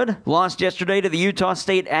hardwood lost yesterday to the Utah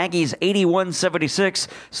State Aggies 81-76.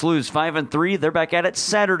 SLU's 5-3. They're back at it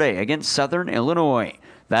Saturday against Southern Illinois.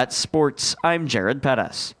 That's sports. I'm Jared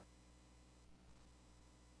Pettis.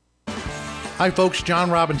 Hi folks, John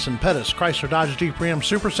Robinson Pettis, Chrysler Dodge Jeep Ram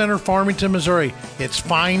Supercenter, Farmington, Missouri. It's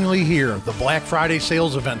finally here, the Black Friday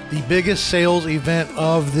sales event, the biggest sales event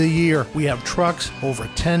of the year. We have trucks over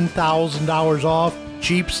 $10,000 off,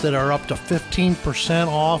 Jeeps that are up to 15%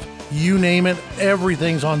 off. You name it,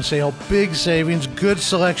 everything's on sale. Big savings, good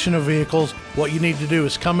selection of vehicles. What you need to do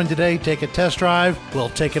is come in today, take a test drive. We'll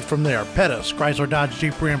take it from there. Pettis, Chrysler Dodge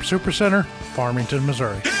Jeep Ram Supercenter, Farmington,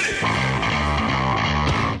 Missouri.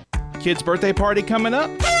 Kid's birthday party coming up?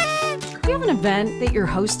 Do you have an event that you're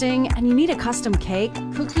hosting and you need a custom cake,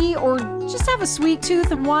 cookie, or just have a sweet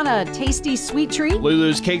tooth and want a tasty sweet treat?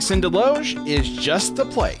 Lulu's Cakes in Deloge is just the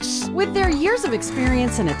place. With their years of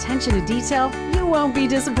experience and attention to detail, you won't be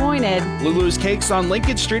disappointed. Lulu's Cakes on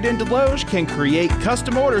Lincoln Street in Deloge can create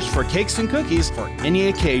custom orders for cakes and cookies for any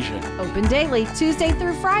occasion. Open daily, Tuesday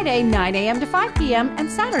through Friday, 9 a.m. to 5 p.m. and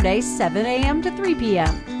Saturday, 7 a.m. to 3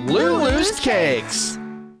 p.m. Lulu's Cakes.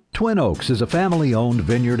 Twin Oaks is a family-owned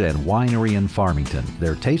vineyard and winery in Farmington.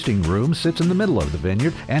 Their tasting room sits in the middle of the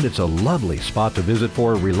vineyard, and it's a lovely spot to visit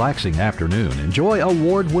for a relaxing afternoon. Enjoy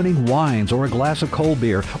award-winning wines or a glass of cold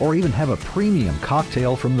beer, or even have a premium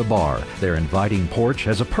cocktail from the bar. Their inviting porch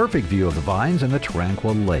has a perfect view of the vines and the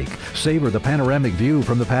tranquil lake. Savor the panoramic view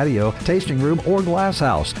from the patio, tasting room, or glass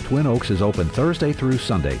house. Twin Oaks is open Thursday through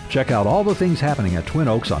Sunday. Check out all the things happening at Twin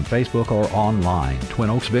Oaks on Facebook or online.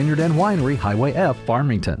 Twin Oaks Vineyard and Winery, Highway F,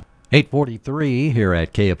 Farmington. 8:43 here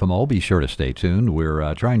at KFMO. Be sure to stay tuned.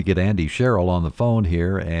 We're trying to get Andy Sherrill on the phone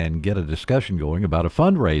here and get a discussion going about a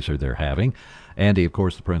fundraiser they're having. Andy, of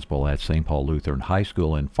course, the principal at St. Paul Lutheran High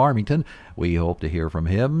School in Farmington. We hope to hear from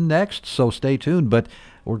him next, so stay tuned. But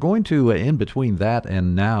we're going to, in between that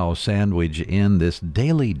and now, sandwich in this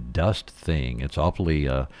daily dust thing. It's awfully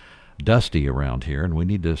dusty around here, and we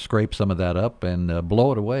need to scrape some of that up and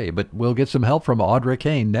blow it away. But we'll get some help from Audra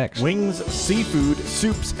Kane next. Wings, seafood,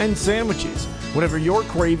 soups, and sandwiches. Whatever you're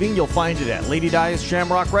craving, you'll find it at Lady Di's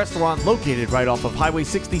Shamrock Restaurant, located right off of Highway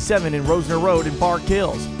 67 in Rosner Road in Park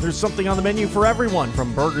Hills. There's something on the menu for everyone,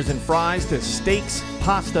 from burgers and fries to steaks,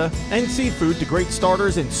 pasta, and seafood to great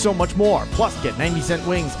starters and so much more. Plus, get 90-cent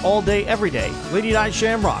wings all day, every day. Lady Di's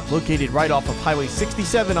Shamrock, located right off of Highway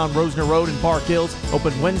 67 on Rosner Road in Park Hills.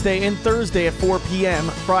 Open Wednesday and Thursday at 4 p.m.,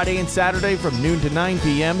 Friday and Saturday from noon to 9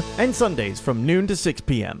 p.m., and Sundays from noon to 6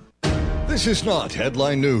 p.m. This is not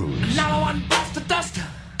headline news.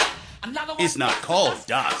 It's not called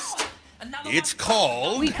dust. It's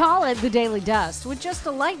called... We call it the Daily Dust, with just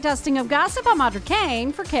a light dusting of gossip. I'm Audra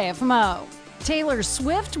Kane for KFMO. Taylor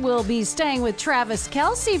Swift will be staying with Travis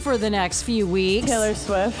Kelce for the next few weeks. Taylor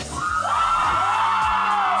Swift.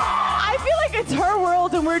 I feel like it's her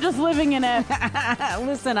world and we're just living in it.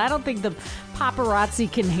 Listen, I don't think the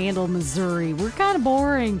paparazzi can handle Missouri. We're kind of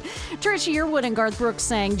boring. Trisha Yearwood and Garth Brooks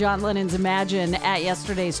sang John Lennon's Imagine at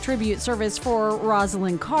yesterday's tribute service for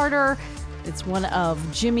Rosalind Carter. It's one of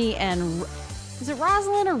Jimmy and... is it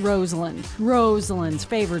Rosalind or Rosalind? Rosalind's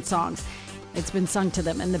favorite songs. It's been sung to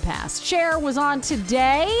them in the past. Cher was on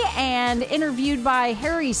today and interviewed by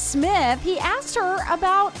Harry Smith. He asked her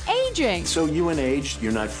about aging. So you and Age,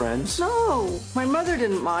 you're not friends? No, my mother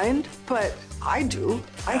didn't mind, but I do.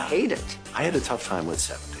 I hate it. I had a tough time with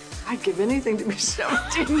 70. I'd give anything to be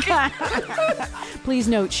 17. Please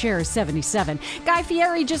note, Cher is 77. Guy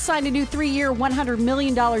Fieri just signed a new 3-year, $100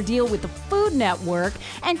 million deal with the Food Network.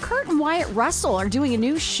 And Kurt and Wyatt Russell are doing a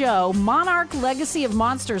new show, Monarch Legacy of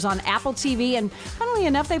Monsters, on Apple TV. And funnily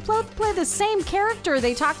enough, they play the same character.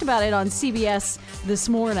 They talked about it on CBS this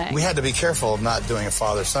morning. We had to be careful of not doing a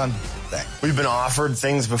father-son thing. We've been offered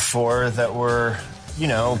things before that were...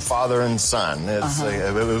 father and son. It's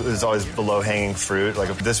it was always the low-hanging fruit. Like,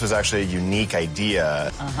 if this was actually a unique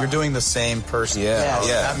idea. You're doing the same person. Yeah.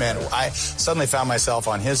 That man, I suddenly found myself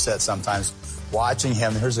on his set sometimes watching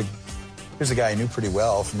him. Here's a guy I knew pretty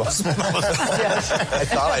well for most of I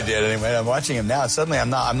thought I did anyway. I'm watching him now. Suddenly I'm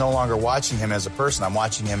no longer watching him as a person. I'm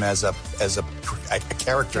watching him as a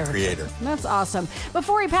character creator. That's awesome.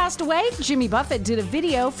 Before he passed away, Jimmy Buffett did a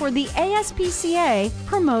video for the ASPCA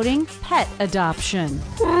promoting pet adoption.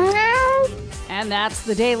 And that's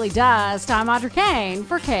the Daily Dust. I'm Audra Kane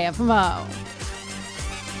for KFMO.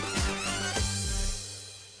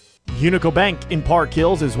 Unico Bank in Park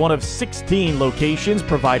Hills is one of 16 locations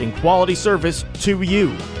providing quality service to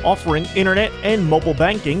you, offering internet and mobile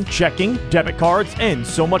banking, checking, debit cards, and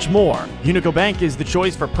so much more. Unico Bank is the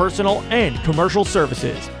choice for personal and commercial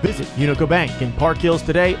services. Visit Unico Bank in Park Hills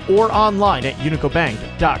today or online at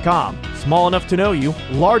unicobank.com. Small enough to know you,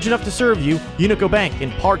 large enough to serve you. Unico Bank in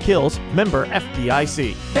Park Hills, member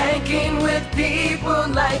FDIC. Banking with people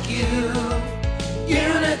like you.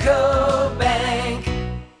 Unico Bank.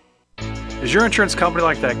 Is your insurance company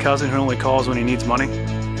like that cousin who only calls when he needs money?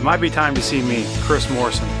 It might be time to see me, Chris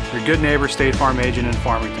Morrison, your good neighbor State Farm agent in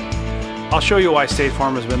Farmington. I'll show you why State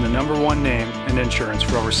Farm has been the #1 name in insurance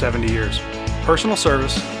for over 70 years. Personal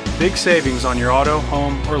service, big savings on your auto,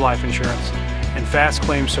 home, or life insurance, and fast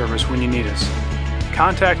claim service when you need us.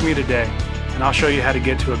 Contact me today, and I'll show you how to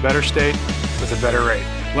get to a better state with a better rate.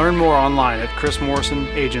 Learn more online at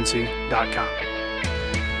chrismorrisonagency.com.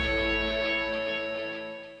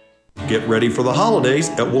 Get ready for the holidays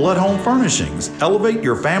at Willett Home Furnishings. Elevate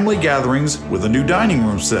your family gatherings with a new dining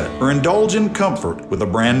room set, or indulge in comfort with a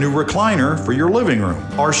brand new recliner for your living room.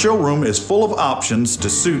 Our showroom is full of options to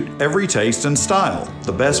suit every taste and style.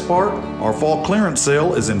 The best part? Our fall clearance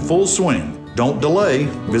sale is in full swing. Don't delay.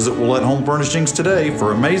 Visit Willett Home Furnishings today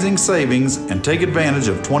for amazing savings and take advantage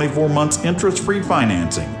of 24 months interest-free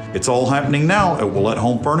financing. It's all happening now at Willett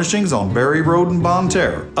Home Furnishings on Berry Road in Bonne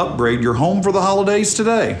Terre. Upgrade your home for the holidays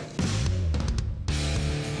today.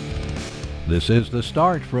 This is The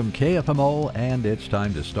Start from KFMO, and it's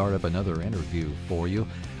time to start up another interview for you.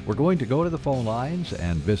 We're going to go to the phone lines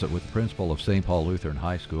and visit with the principal of St. Paul Lutheran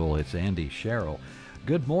High School. It's Andy Sherrill.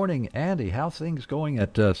 Good morning, Andy. How's things going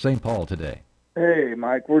at St. Paul today? Hey,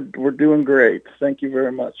 Mike. We're doing great. Thank you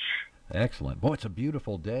very much. Excellent. Boy, it's a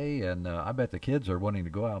beautiful day, and I bet the kids are wanting to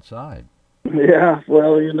go outside. Yeah,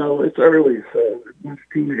 well, it's early, so it's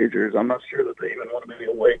teenagers. I'm not sure that they even want to be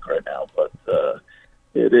awake right now, but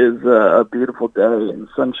it is a beautiful day, and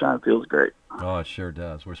sunshine feels great. Oh, it sure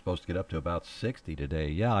does. We're supposed to get up to about 60 today.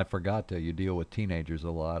 Yeah, I forgot you deal with teenagers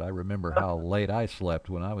a lot. I remember how late I slept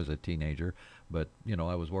when I was a teenager, but,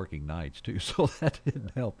 I was working nights, too, so that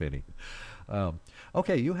didn't help any.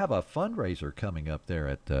 Okay, you have a fundraiser coming up there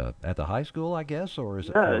at the high school, I guess, or is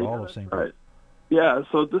it for all of St. Paul? Right. Yeah,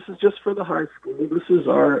 so this is just for the high school. This is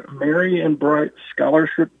our Merry and Bright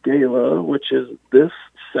Scholarship Gala, which is this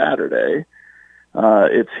Saturday.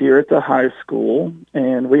 It's here at the high school,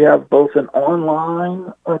 and we have both an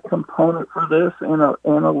online component for this and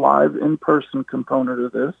a live in-person component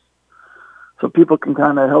of this. So people can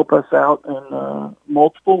kind of help us out in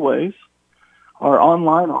multiple ways. Our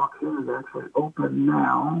online auction is actually open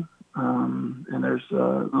now, and there's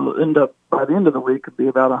it'll end up by the end of the week it'll be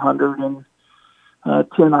about 110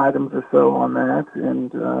 items or so on that,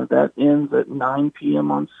 and that ends at 9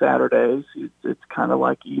 p.m. on Saturdays. It's kind of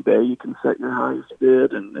like eBay. You can set your highest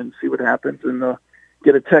bid and see what happens, and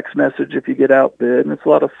get a text message if you get outbid, and it's a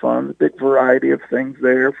lot of fun. A big variety of things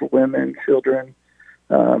there for women, children,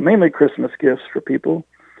 mainly Christmas gifts for people.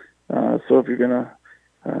 So if you're going to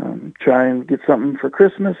try and get something for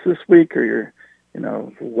Christmas this week, or you're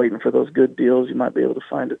waiting for those good deals, you might be able to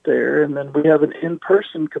find it there. And then we have an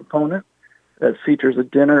in-person component that features a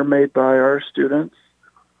dinner made by our students,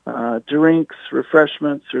 drinks,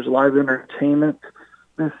 refreshments. There's live entertainment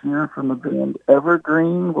this year from the band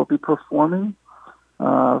Evergreen will be performing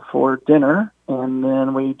for dinner. And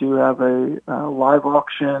then we do have a live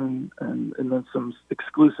auction and then some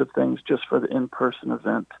exclusive things just for the in-person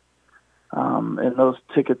event. And those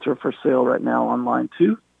tickets are for sale right now online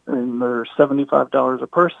too. And they're $75 a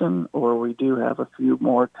person, or we do have a few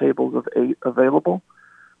more tables of 8 available.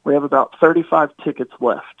 We have about 35 tickets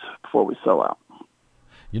left before we sell out.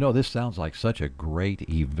 This sounds like such a great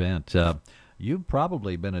event. You've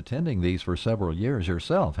probably been attending these for several years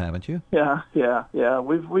yourself, haven't you? Yeah.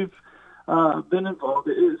 We've been involved.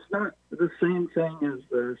 It's not the same thing as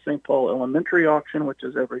the St. Paul Elementary auction, which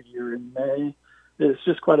is every year in May. It's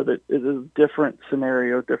just quite a bit. It is a different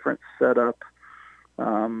scenario, different setup.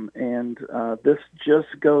 And this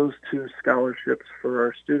just goes to scholarships for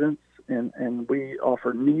our students, and we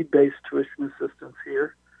offer need-based tuition assistance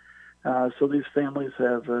here. So these families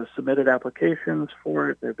have submitted applications for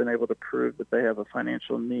it. They've been able to prove that they have a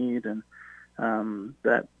financial need, and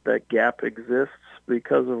that gap exists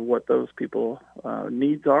because of what those people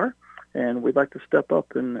needs are. And we'd like to step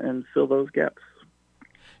up and fill those gaps.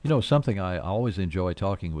 Something I always enjoy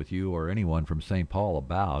talking with you or anyone from St. Paul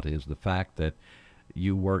about is the fact that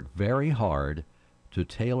you work very hard to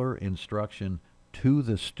tailor instruction to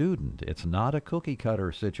the student. It's not a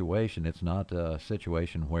cookie-cutter situation. It's not a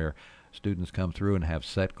situation where students come through and have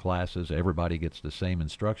set classes. Everybody gets the same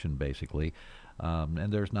instruction, basically.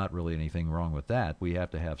 And there's not really anything wrong with that. We have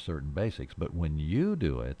to have certain basics. But when you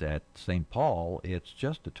do it at St. Paul, it's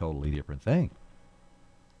just a totally different thing.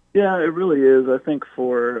 Yeah, it really is. I think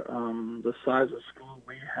for the size of school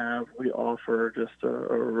we offer just a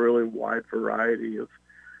really wide variety of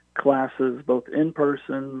classes, both in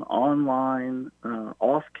person, online,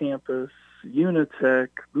 off campus, Unitech,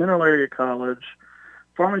 Mineral Area College,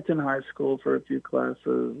 Farmington High School for a few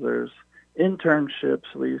classes. There's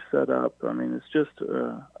internships we set up. I mean, it's just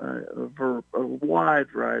a wide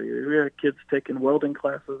variety. We have kids taking welding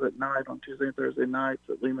classes at night on Tuesday and Thursday nights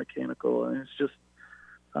at Lee Mechanical, and it's just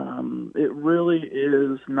it really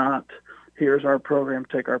is not, here's our program,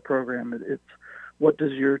 take our program. It's what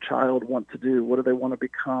does your child want to do? What do they want to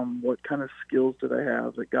become? What kind of skills do they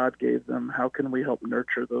have that God gave them? How can we help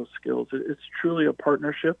nurture those skills? It's truly a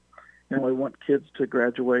partnership, and we want kids to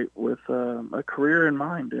graduate with a career in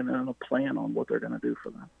mind and a plan on what they're going to do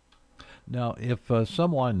for them. Now, if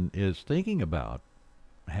someone is thinking about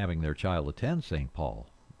having their child attend St. Paul,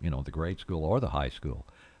 the grade school or the high school,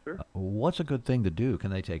 Sure. What's a good thing to do? Can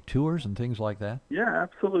they take tours and things like that? Yeah,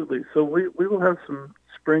 absolutely. So we will have some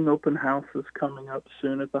spring open houses coming up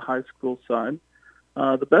soon at the high school side.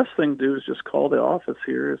 The best thing to do is just call the office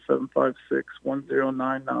here at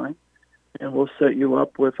 756-1099, and we'll set you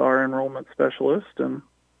up with our enrollment specialist, and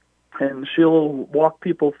she'll walk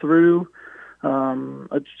people through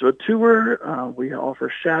a tour. We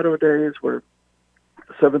offer shadow days where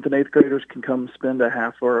 7th and 8th graders can come spend a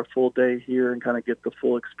half or a full day here and kind of get the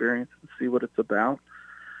full experience and see what it's about.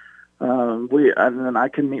 And then I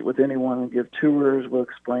can meet with anyone and give tours. We'll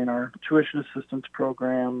explain our tuition assistance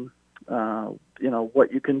program,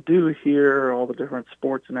 what you can do here, all the different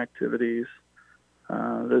sports and activities.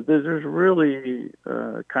 There's really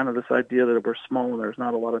kind of this idea that we're small and there's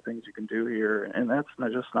not a lot of things you can do here, and that's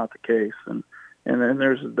just not the case. And then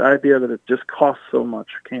there's the idea that it just costs so much.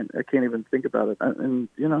 I can't even think about it. And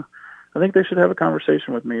I think they should have a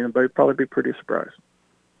conversation with me, and they'd probably be pretty surprised.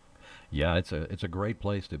 Yeah, it's a great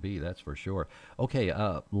place to be, that's for sure. Okay,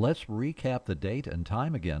 let's recap the date and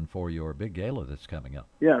time again for your big gala that's coming up.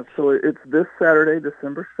 Yeah, so it's this Saturday,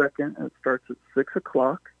 December 2nd, and it starts at 6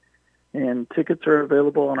 o'clock. And tickets are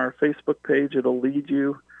available on our Facebook page. It'll lead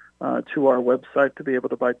you to our website to be able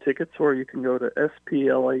to buy tickets, or you can go to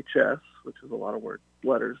SPLHS, which is a lot of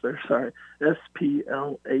letters there, sorry,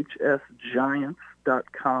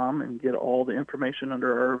 SPLHSgiants.com, and get all the information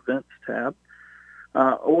under our events tab.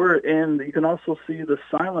 And you can also see the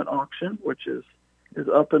silent auction, which is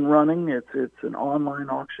up and running. It's an online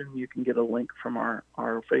auction. You can get a link from our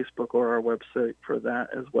Facebook or our website for that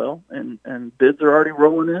as well. And bids are already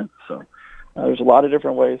rolling in. So there's a lot of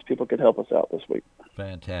different ways people could help us out this week.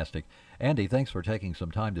 Fantastic. Andy, thanks for taking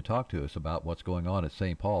some time to talk to us about what's going on at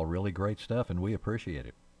St. Paul. Really great stuff, and we appreciate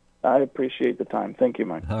it. I appreciate the time. Thank you,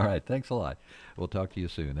 Mike. All right. Thanks a lot. We'll talk to you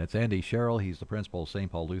soon. That's Andy Sherrill. He's the principal of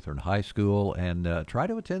St. Paul Lutheran High School. And try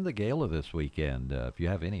to attend the gala this weekend if you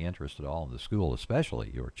have any interest at all in the school,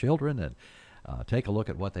 especially your children, and take a look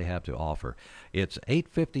at what they have to offer. It's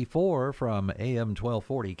 8:54 from AM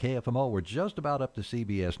 1240 KFMO. We're just about up to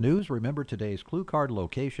CBS News. Remember, today's clue card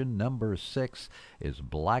location, number 6, is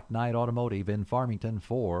Black Knight Automotive in Farmington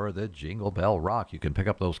for the Jingle Bell Rock. You can pick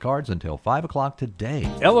up those cards until 5 o'clock today.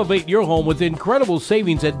 Elevate your home with incredible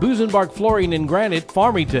savings at Busenbark Flooring and Granite,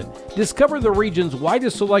 Farmington. Discover the region's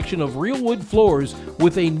widest selection of real wood floors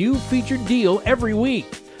with a new featured deal every week.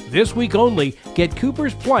 This week only, get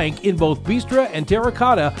Cooper's Plank in both Bistra and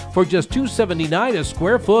Terracotta for just $279 a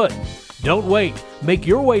square foot. Don't wait. Make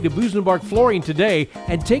your way to Busenbark Flooring today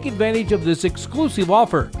and take advantage of this exclusive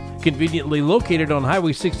offer. Conveniently located on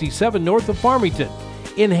Highway 67 north of Farmington.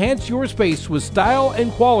 Enhance your space with style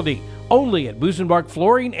and quality only at Busenbark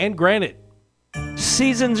Flooring and Granite.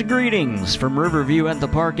 Season's greetings from Riverview at the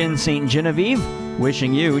Park in St. Genevieve.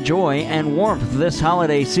 Wishing you joy and warmth this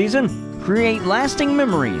holiday season. Create lasting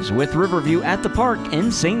memories with Riverview at the Park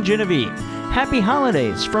in St. Genevieve. Happy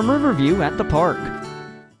holidays from Riverview at the Park.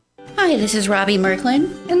 Hi, this is Robbie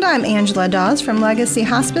Merklin. And I'm Angela Dawes from Legacy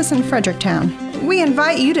Hospice in Fredericktown. We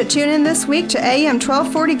invite you to tune in this week to AM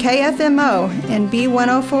 1240 KFMO and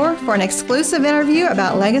B104 for an exclusive interview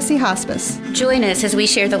about Legacy Hospice. Join us as we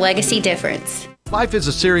share the Legacy difference. Life is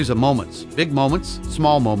a series of moments, big moments,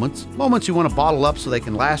 small moments, moments you want to bottle up so they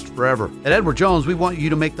can last forever. At Edward Jones, we want you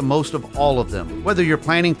to make the most of all of them. Whether you're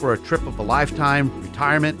planning for a trip of a lifetime,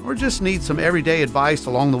 retirement, or just need some everyday advice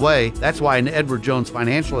along the way, that's why an Edward Jones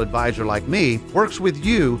financial advisor like me works with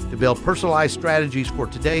you to build personalized strategies for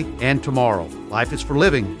today and tomorrow. Life is for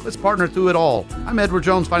living. Let's partner through it all. I'm Edward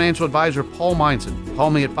Jones financial advisor Paul Meinson. Call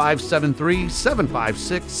me at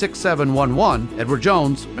 573-756-6711. Edward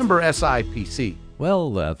Jones, member SIPC.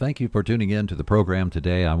 Well, thank you for tuning in to the program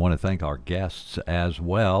today. I want to thank our guests as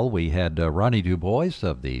well. We had Ronnie DuBois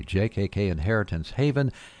of the JKK Inheritance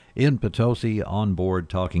Haven in Potosi on board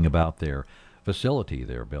talking about their facility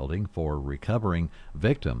they're building for recovering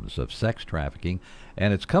victims of sex trafficking,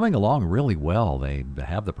 and it's coming along really well. They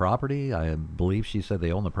have the property. I believe she said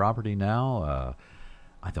they own the property now.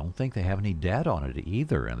 I don't think they have any debt on it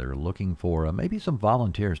either, and they're looking for maybe some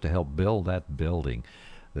volunteers to help build that building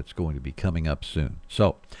that's going to be coming up soon.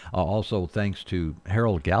 So also thanks to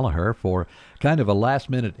Harold Gallagher for kind of a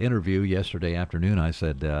last-minute interview yesterday afternoon. I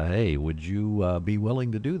said, hey, would you be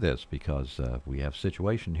willing to do this? Because we have a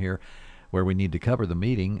situation here where we need to cover the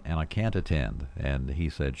meeting, and I can't attend. And he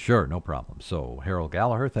said, sure, no problem. So Harold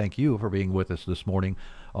Gallagher, thank you for being with us this morning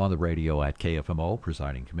on the radio at KFMO,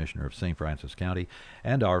 presiding commissioner of St. Francis County,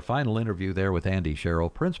 and our final interview there with Andy Sherrill,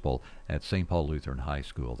 principal at St. Paul Lutheran High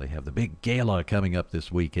School. They have the big gala coming up this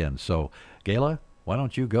weekend. So, Gala, why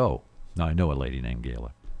don't you go? Now, I know a lady named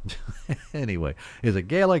Gala. Anyway, is it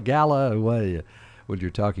gala? When you're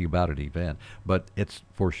talking about an event. But it's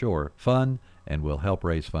for sure fun and will help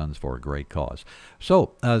raise funds for a great cause.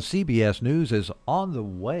 So, CBS News is on the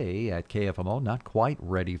way at KFMO. Not quite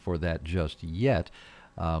ready for that just yet.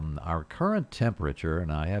 Our current temperature,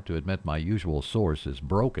 and I have to admit my usual source is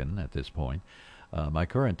broken at this point. My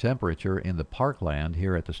current temperature in the parkland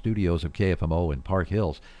here at the studios of KFMO in Park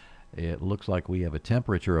Hills, it looks like we have a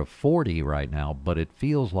temperature of 40 right now, but it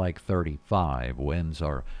feels like 35. Winds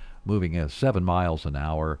are moving at 7 miles an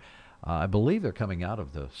hour. I believe they're coming out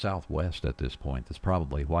of the southwest at this point. That's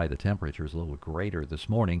probably why the temperature is a little greater this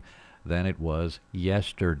morning than it was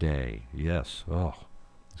yesterday. Yes,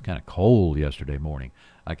 it's kind of cold yesterday morning.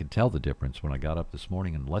 I could tell the difference when I got up this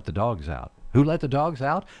morning and let the dogs out. Who let the dogs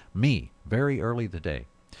out? Me, very early today.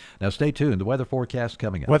 Now stay tuned. The weather forecast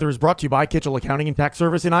coming up. Weather is brought to you by Kitchell Accounting and Tax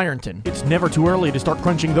Service in Ironton. It's never too early to start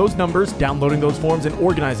crunching those numbers, downloading those forms, and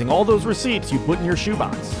organizing all those receipts you put in your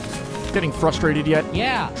shoebox. Getting frustrated yet?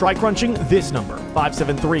 Yeah. Try crunching this number,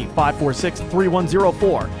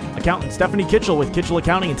 573-546-3104. Accountant Stephanie Kitchell with Kitchell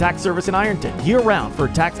Accounting and Tax Service in Ironton, year-round for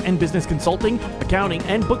tax and business consulting, accounting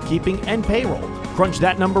and bookkeeping and payroll. Crunch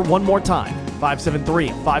that number one more time,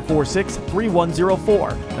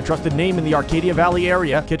 573-546-3104. A trusted name in the Arcadia Valley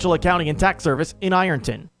area, Kitchell Accounting and Tax Service in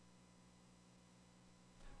Ironton.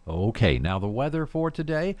 Okay, now the weather for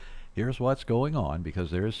today. Here's what's going on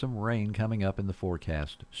because there is some rain coming up in the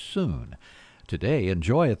forecast soon. Today,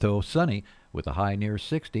 enjoy it though, sunny with a high near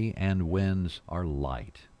 60 and winds are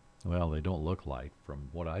light. Well, they don't look light from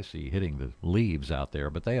what I see hitting the leaves out there,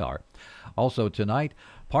 but they are. Also tonight,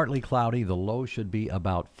 partly cloudy. The low should be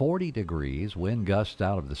about 40 degrees. Wind gusts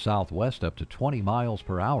out of the southwest up to 20 miles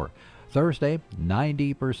per hour. Thursday,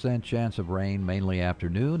 90% chance of rain, mainly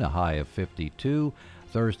afternoon, a high of 52.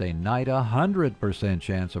 Thursday night, 100%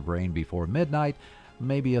 chance of rain before midnight.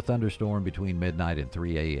 Maybe a thunderstorm between midnight and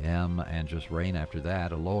 3 a.m. and just rain after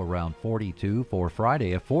that. A low around 42. For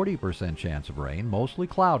Friday, a 40% chance of rain, mostly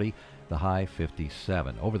cloudy, the high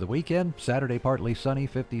 57. Over the weekend, Saturday partly sunny,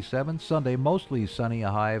 57. Sunday mostly sunny, a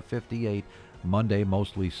high of 58. Monday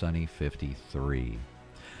mostly sunny, 53.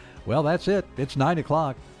 Well, that's it. It's 9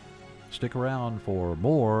 o'clock. Stick around for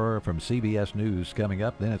more from CBS News coming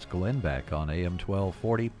up. Then it's Glenn back on AM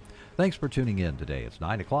 1240. Thanks for tuning in today. It's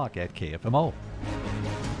 9 o'clock at KFMO.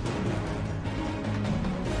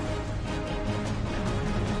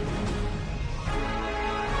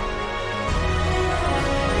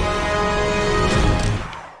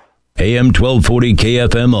 AM 1240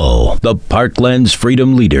 KFMO, the Parkland's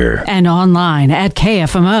freedom leader. And online at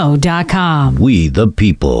KFMO.com. We the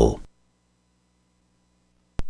people.